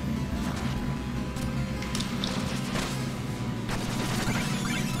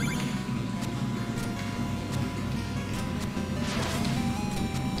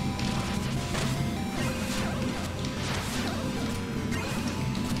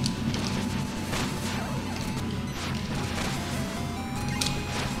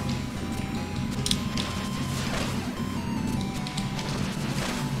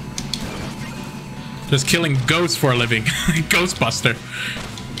 Just killing ghosts for a living. Ghostbuster.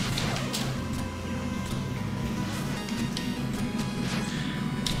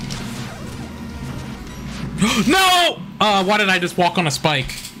 No! Why did I just walk on a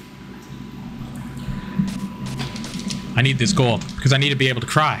spike? I need this gold because I need to be able to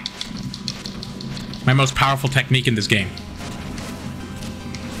cry. My most powerful technique in this game.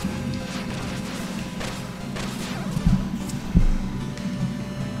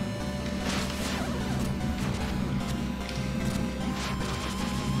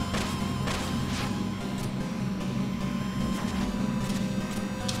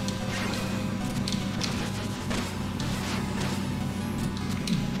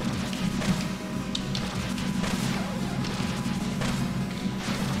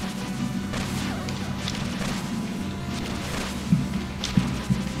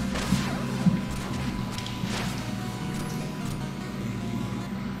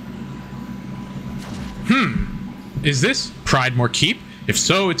 Is this Pridemore Keep? If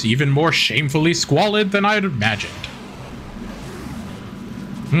so, it's even more shamefully squalid than I'd imagined.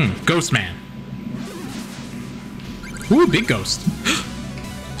 Ghost Man. Ooh, big ghost.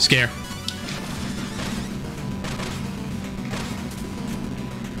 Scare.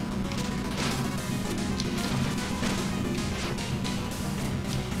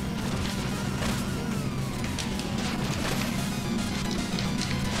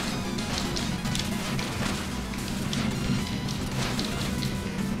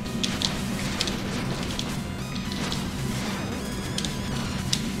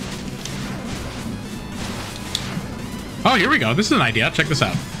 Oh, here we go. This is an idea. Check this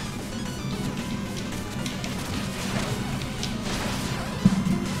out.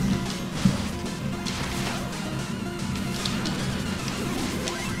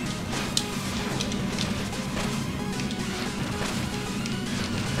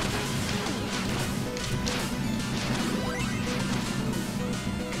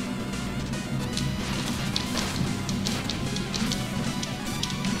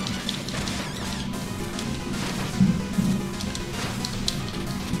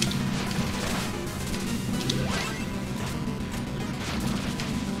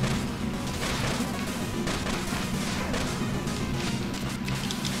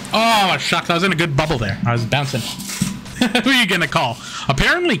 Oh, shucks. I was in a good bubble there. I was bouncing. Who are you gonna call?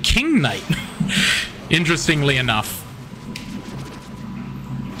 Apparently King Knight. Interestingly enough.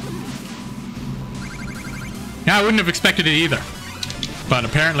 Yeah, I wouldn't have expected it either. But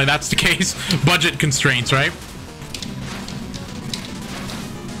apparently that's the case. Budget constraints, right?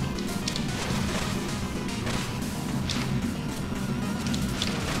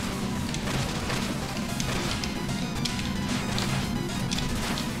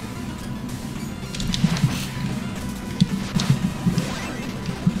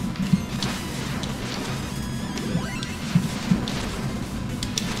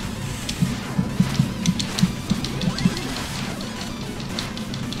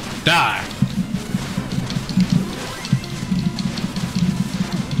 Die.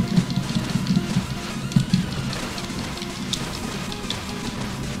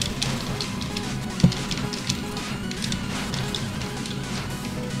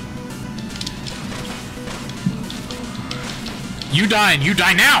 You die and you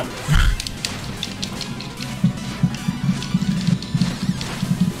die now.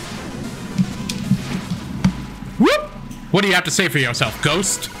 Whoop! What do you have to say for yourself,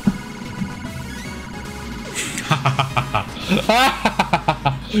 Ghost?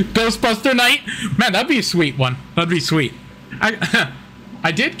 Ghostbuster Knight? Man, that'd be a sweet one. That'd be sweet.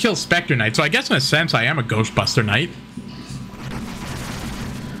 I did kill Spectre Knight, so I guess in a sense I am a Ghostbuster Knight.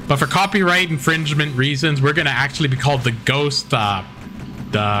 But for copyright infringement reasons, we're gonna actually be called the Ghost,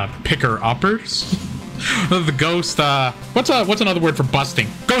 the Picker-Uppers? The Ghost, what's another word for busting?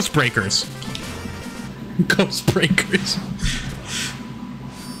 Ghost Breakers. Ghost Breakers.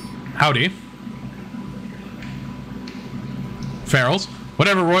 Howdy. Ferals.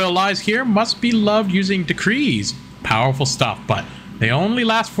 Whatever royal lies here must be loved using decrees. Powerful stuff, but they only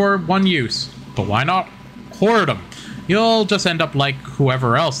last for one use. But why not hoard them? You'll just end up like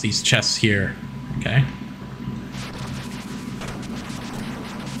whoever else these chests here. Okay.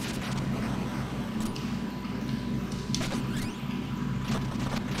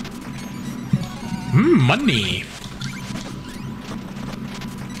 Money.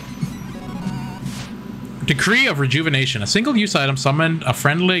 Decree of Rejuvenation. A single-use item summoned a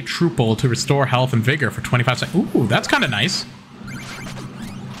friendly Troople to restore health and vigor for 25 seconds. Ooh, that's kind of nice.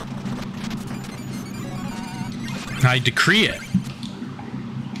 I decree it.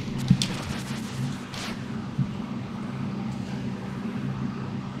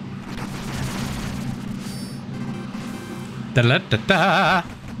 Da-da-da-da.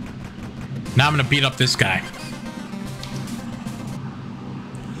 Now I'm gonna beat up this guy.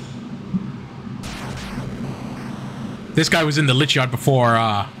 This guy was in the Lich Yard before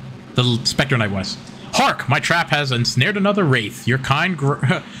the Spectre Knight was. Hark! My trap has ensnared another wraith. Your kind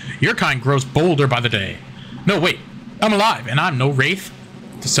grows bolder by the day. No, wait. I'm alive, and I'm no wraith.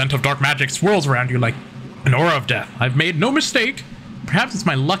 The scent of dark magic swirls around you like an aura of death. I've made no mistake. Perhaps it's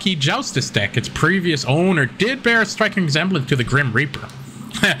my lucky Joustus deck. Its previous owner did bear a striking resemblance to the Grim Reaper.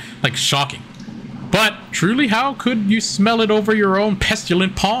 Like, shocking. But, truly, how could you smell it over your own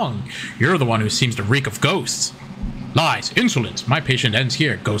pestilent pong? You're the one who seems to reek of ghosts. Lies, insolence. My patient ends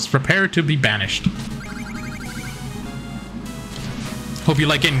here. Ghosts prepare to be banished. Hope you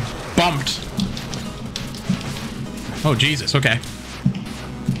like getting bumped. Oh, Jesus. Okay.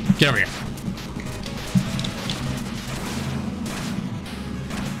 Get over here.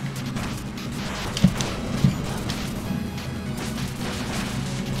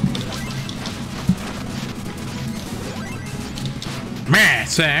 Meh,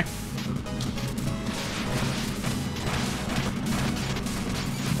 sack.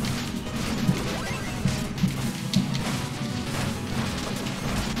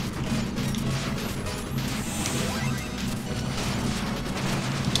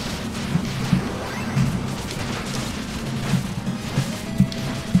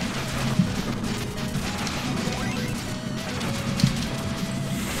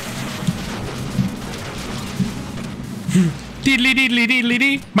 Deedly deedly deedly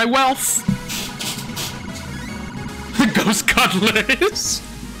dee. My wealth. The Ghost Cutlass.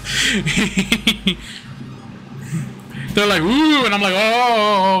 They're like, ooh, and I'm like,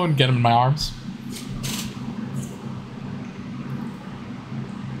 oh, and get them in my arms.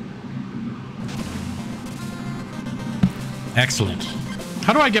 Excellent.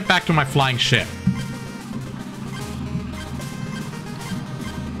 How do I get back to my flying ship?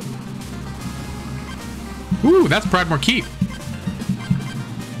 Ooh, that's Broadmoor Keep.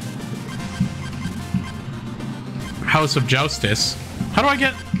 House of Joustus. How do I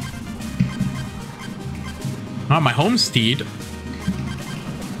get... Oh, my homestead.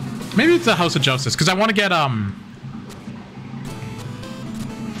 Maybe it's the House of Joustus, because I want to get,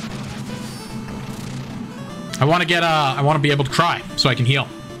 I want to get, I want to be able to cry so I can heal.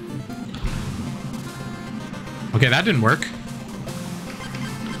 Okay, that didn't work.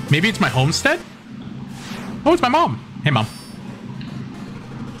 Maybe it's my homestead? Oh, it's my mom. Hey, Mom.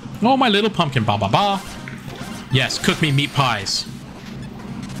 Oh, my little pumpkin. Ba, ba, ba. Yes, cook me meat pies.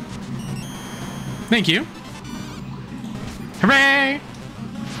 Thank you. Hooray!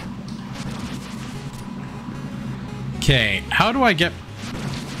 Okay, how do I get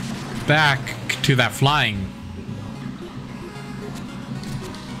back to that flying?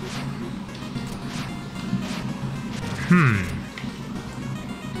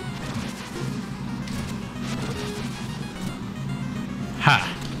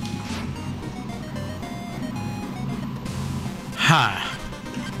 Ha. Ha.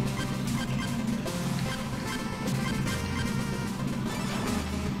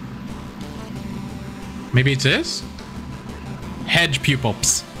 Maybe it's this? Hedge pupil.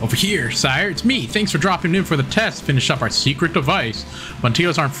 Psst. Over here, sire. It's me. Thanks for dropping in for the test. Finish up our secret device.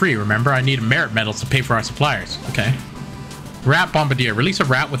 Buntillos aren't free, remember? I need merit medals to pay for our suppliers. Okay. Rat bombardier. Release a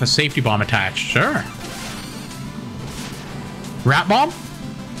rat with a safety bomb attached. Sure. Rat bomb?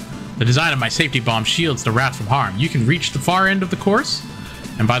 The design of my safety bomb shields the rats from harm. You can reach the far end of the course.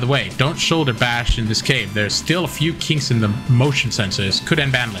 And by the way, don't shoulder bash in this cave. There's still a few kinks in the motion sensors. Could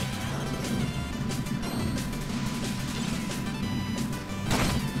end badly.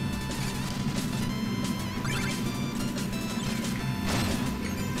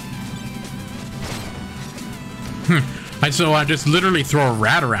 So I just literally throw a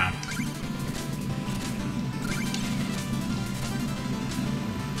rat around.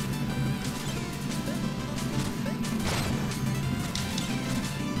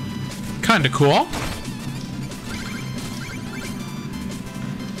 Kinda cool.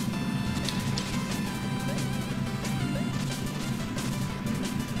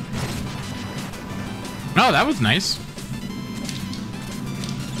 Oh, that was nice.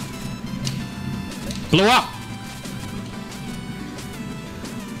 Blew up.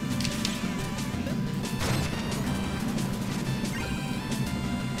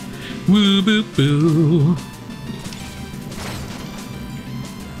 Woo boo boo.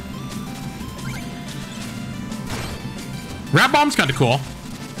 Rat bomb's kind of cool.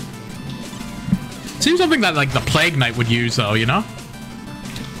 Seems something that like the Plague Knight would use, though, you know?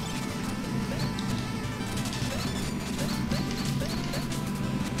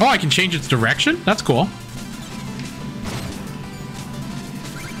 Oh, I can change its direction? That's cool.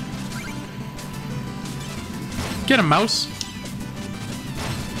 Get a mouse.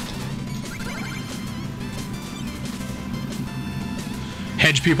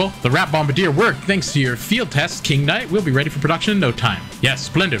 Hedge people, the rat bombardier worked. Thanks to your field test, King Knight. We'll be ready for production in no time. Yes,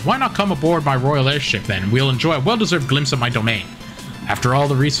 splendid. Why not come aboard my royal airship then? We'll enjoy a well-deserved glimpse of my domain. After all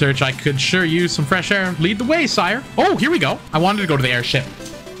the research, I could sure use some fresh air. Lead the way, sire. Oh, here we go. I wanted to go to the airship.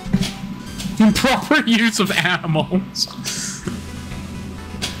 Improper use of animals.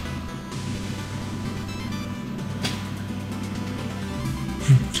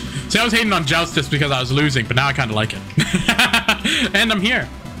 See, I was hating on Joustus because I was losing, but now I kind of like it. And I'm here.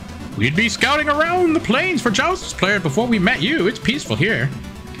 We'd be scouting around the plains for Joustus players before we met you. It's peaceful here.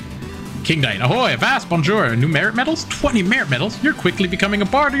 King Knight, ahoy, avast, bonjour. New merit medals? 20 merit medals? You're quickly becoming a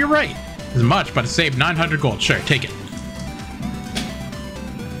bard, you're right. As much, but it saved 900 gold. Sure, take it.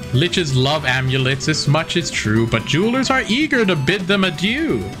 Liches love amulets, this much is true, but jewelers are eager to bid them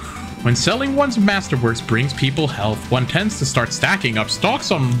adieu. When selling one's masterworks brings people health, one tends to start stacking up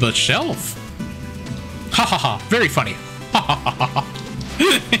stocks on the shelf. Ha ha ha, very funny. Ha ha ha ha.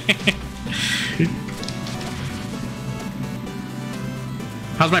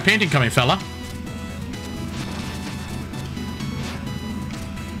 How's my painting coming, fella?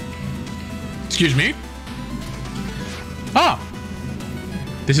 Excuse me? Ah!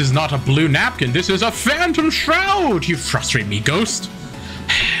 This is not a blue napkin, this is a phantom shroud! You frustrate me, ghost.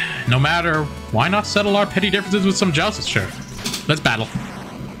 No matter, why not settle our petty differences with some Joustus? Sure. Let's battle.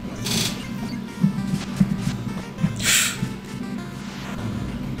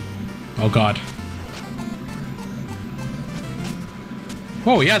 Oh god.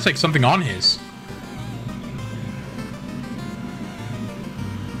 Whoa, he has like something on his.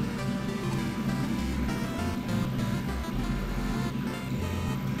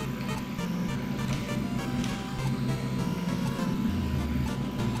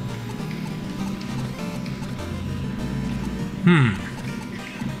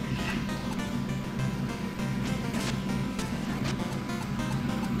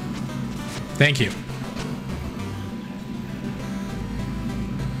 Thank you.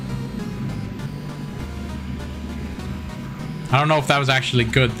 I don't know if that was actually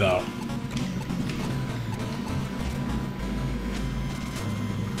good, though.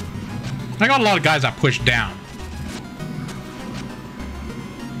 I got a lot of guys that push down.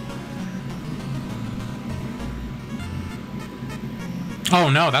 Oh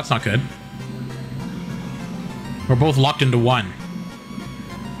no, that's not good. We're both locked into one.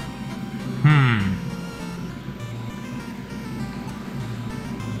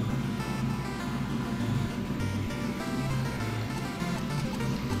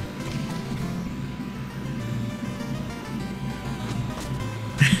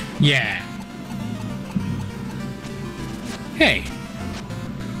 Yeah. Hey.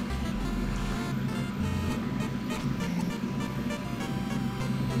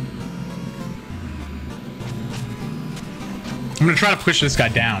 I'm gonna try to push this guy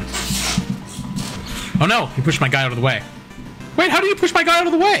down. Oh no, he pushed my guy out of the way. Wait, how do you push my guy out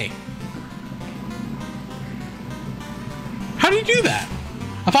of the way? How do you do that?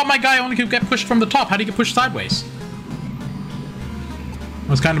 I thought my guy only could get pushed from the top. How do you get pushed sideways? That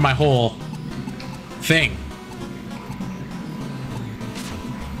was kind of my whole thing.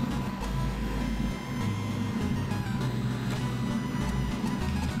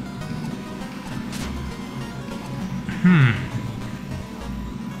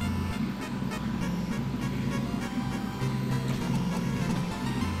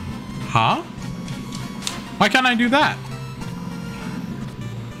 Huh? Why can't I do that?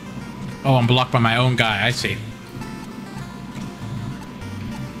 Oh, I'm blocked by my own guy. I see.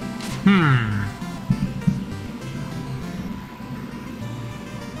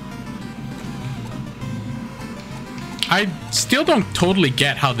 I still don't totally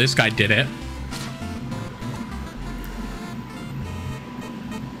get how this guy did it.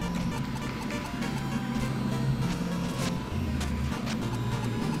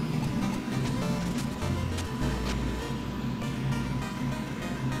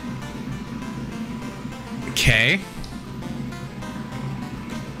 Okay.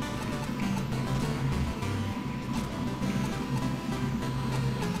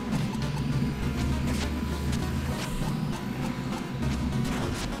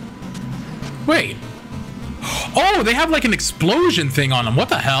 Wait. Oh, they have like an explosion thing on them. What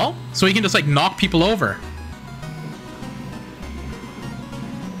the hell? So he can just like knock people over.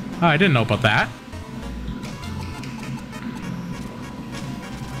 Oh, I didn't know about that.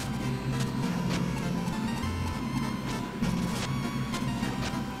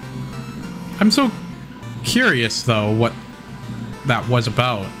 I'm so curious, though, what that was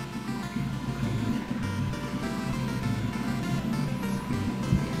about.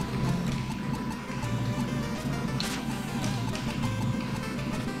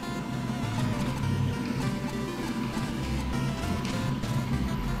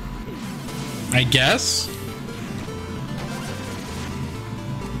 I guess.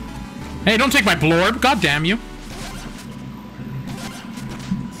 Hey, don't take my blorb. God damn you.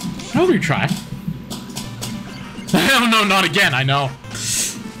 I'll retry. Oh no, not again, I know.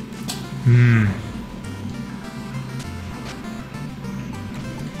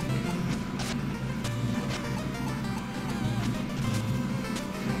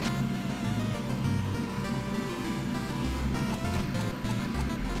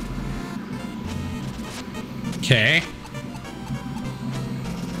 Okay.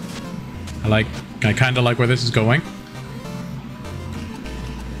 I kind of like where this is going.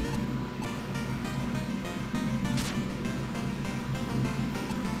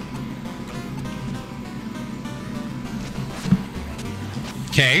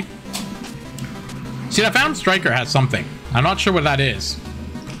 Okay. See, that Phantom Striker has something. I'm not sure what that is.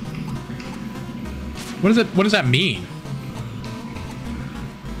 What does that mean?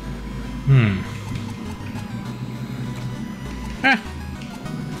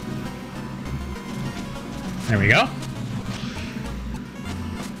 There we go.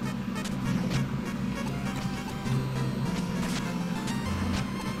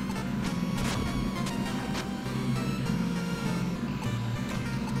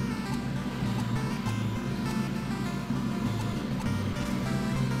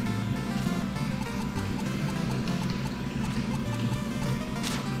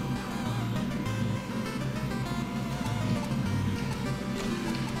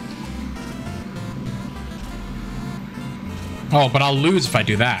 Oh, but I'll lose if I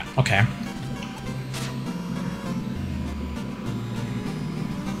do that. Okay.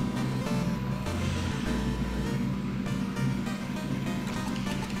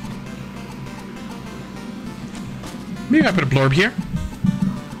 Maybe I put a blorb here.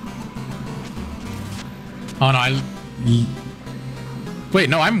 Oh no, wait,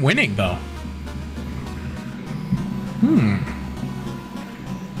 no, I'm winning though.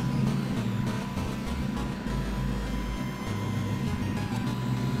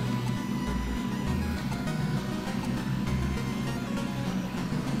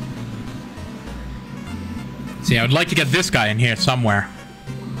 See, I would like to get this guy in here somewhere.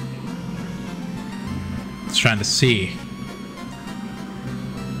 Just trying to see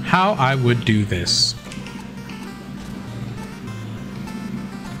how I would do this.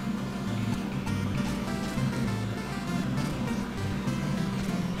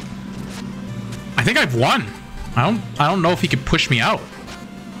 I think I've won. I don't know if he could push me out.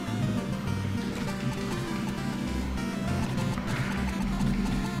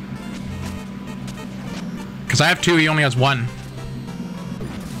 Because I have 2, he only has 1.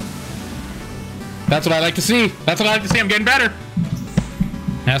 That's what I like to see. That's what I like to see. I'm getting better.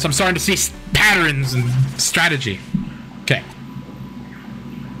 Yes, I'm starting to see patterns and strategy. Okay.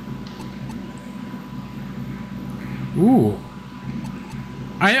 Ooh.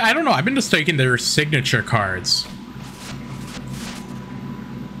 I don't know. I've been just taking their signature cards.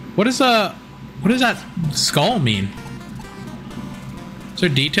 What does that skull mean? Is there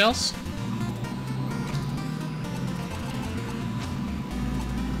details?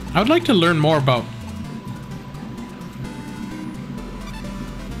 I would like to learn more about...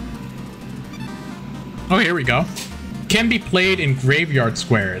 Oh, here we go. Can be played in graveyard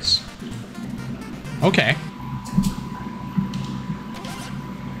squares. Okay.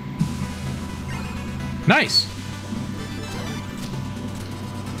 Nice.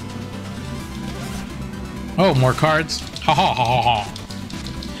 Oh, more cards. Ha ha ha ha ha.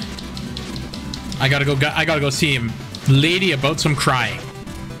 I gotta go see him. Lady about some crying.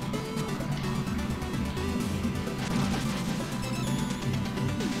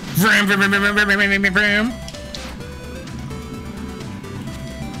 Vroom, vroom, vroom, vroom, vroom, vroom, vroom, vroom.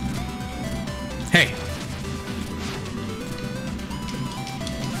 Hey.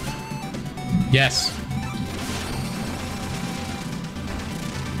 Yes.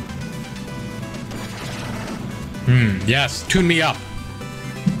 Yes. Tune me up.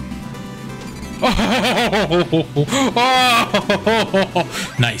 Oh,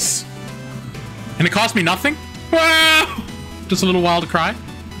 nice. And it cost me nothing? Just a little while to cry.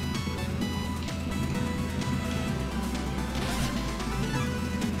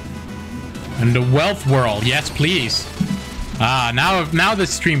 And the wealth world, yes, please. Ah, now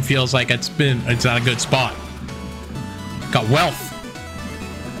this stream feels like it's at a good spot. Got wealth.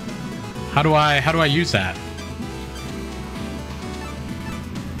 How do I use that?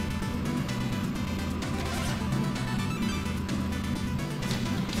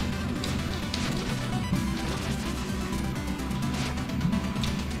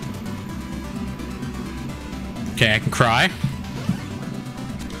 Okay, I can cry.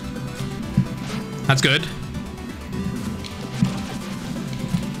 That's good.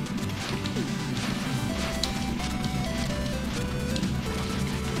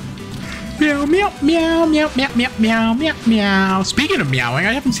 Meow, meow, meow, meow, meow, meow, meow, meow, meow. Speaking of meowing,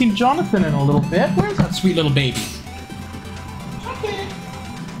 I haven't seen Jonathan in a little bit. Where's that sweet little baby? Okay.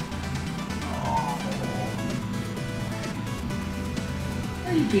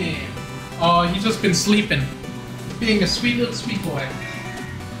 Where you been? Oh, he's just been sleeping. Being a sweet little sweet boy.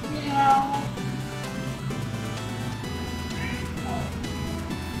 Meow.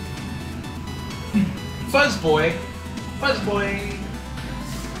 Fuzz boy. Fuzz boy.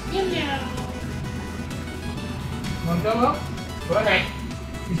 Meow meow. Wanna go up? Go ahead.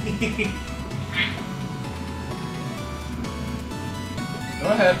 Go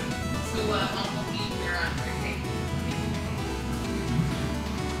ahead. So, Uncle Pete, you're on Thursday.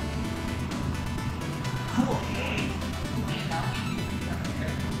 Cool.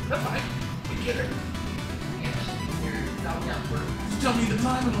 That's fine. We get her. Just tell me the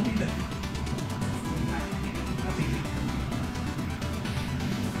time and I'll be there.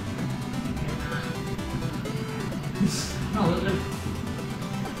 No,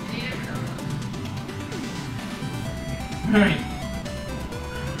 alright.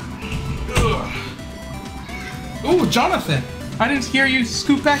 Ooh, Jonathan! I didn't hear you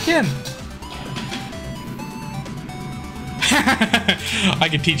scoop back in. I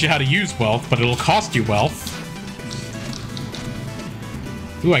can teach you how to use wealth, but it'll cost you wealth.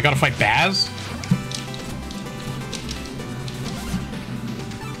 Ooh, I gotta fight Baz?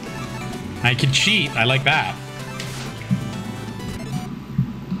 I can cheat, I like that.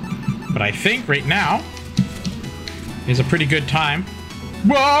 But I think right now is a pretty good time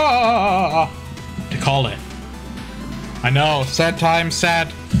to call it. I know, sad time,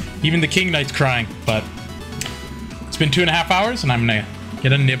 sad. Even the King Knight's crying, but it's been 2.5 hours and I'm gonna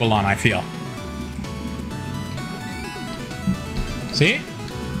get a nibble on, I feel. See?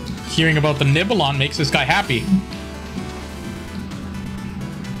 Hearing about the nibble on makes this guy happy.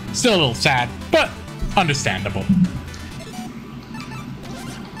 Still a little sad, but understandable.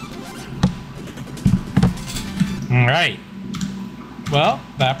 All right. Well,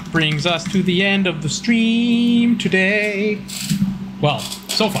 that brings us to the end of the stream today. Well,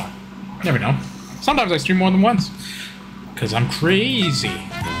 so far. Never know. Sometimes I stream more than once. Because I'm crazy.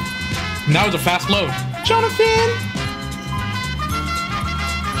 And that was a fast load. Jonathan!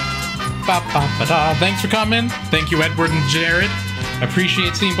 Ba-ba-ba-da. Thanks for coming. Thank you, Edward and Jared. I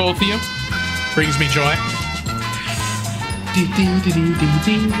appreciate seeing both of you. Brings me joy.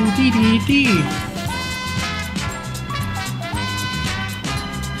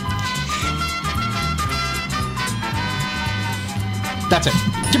 That's it.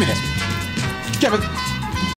 Give me this. Give it.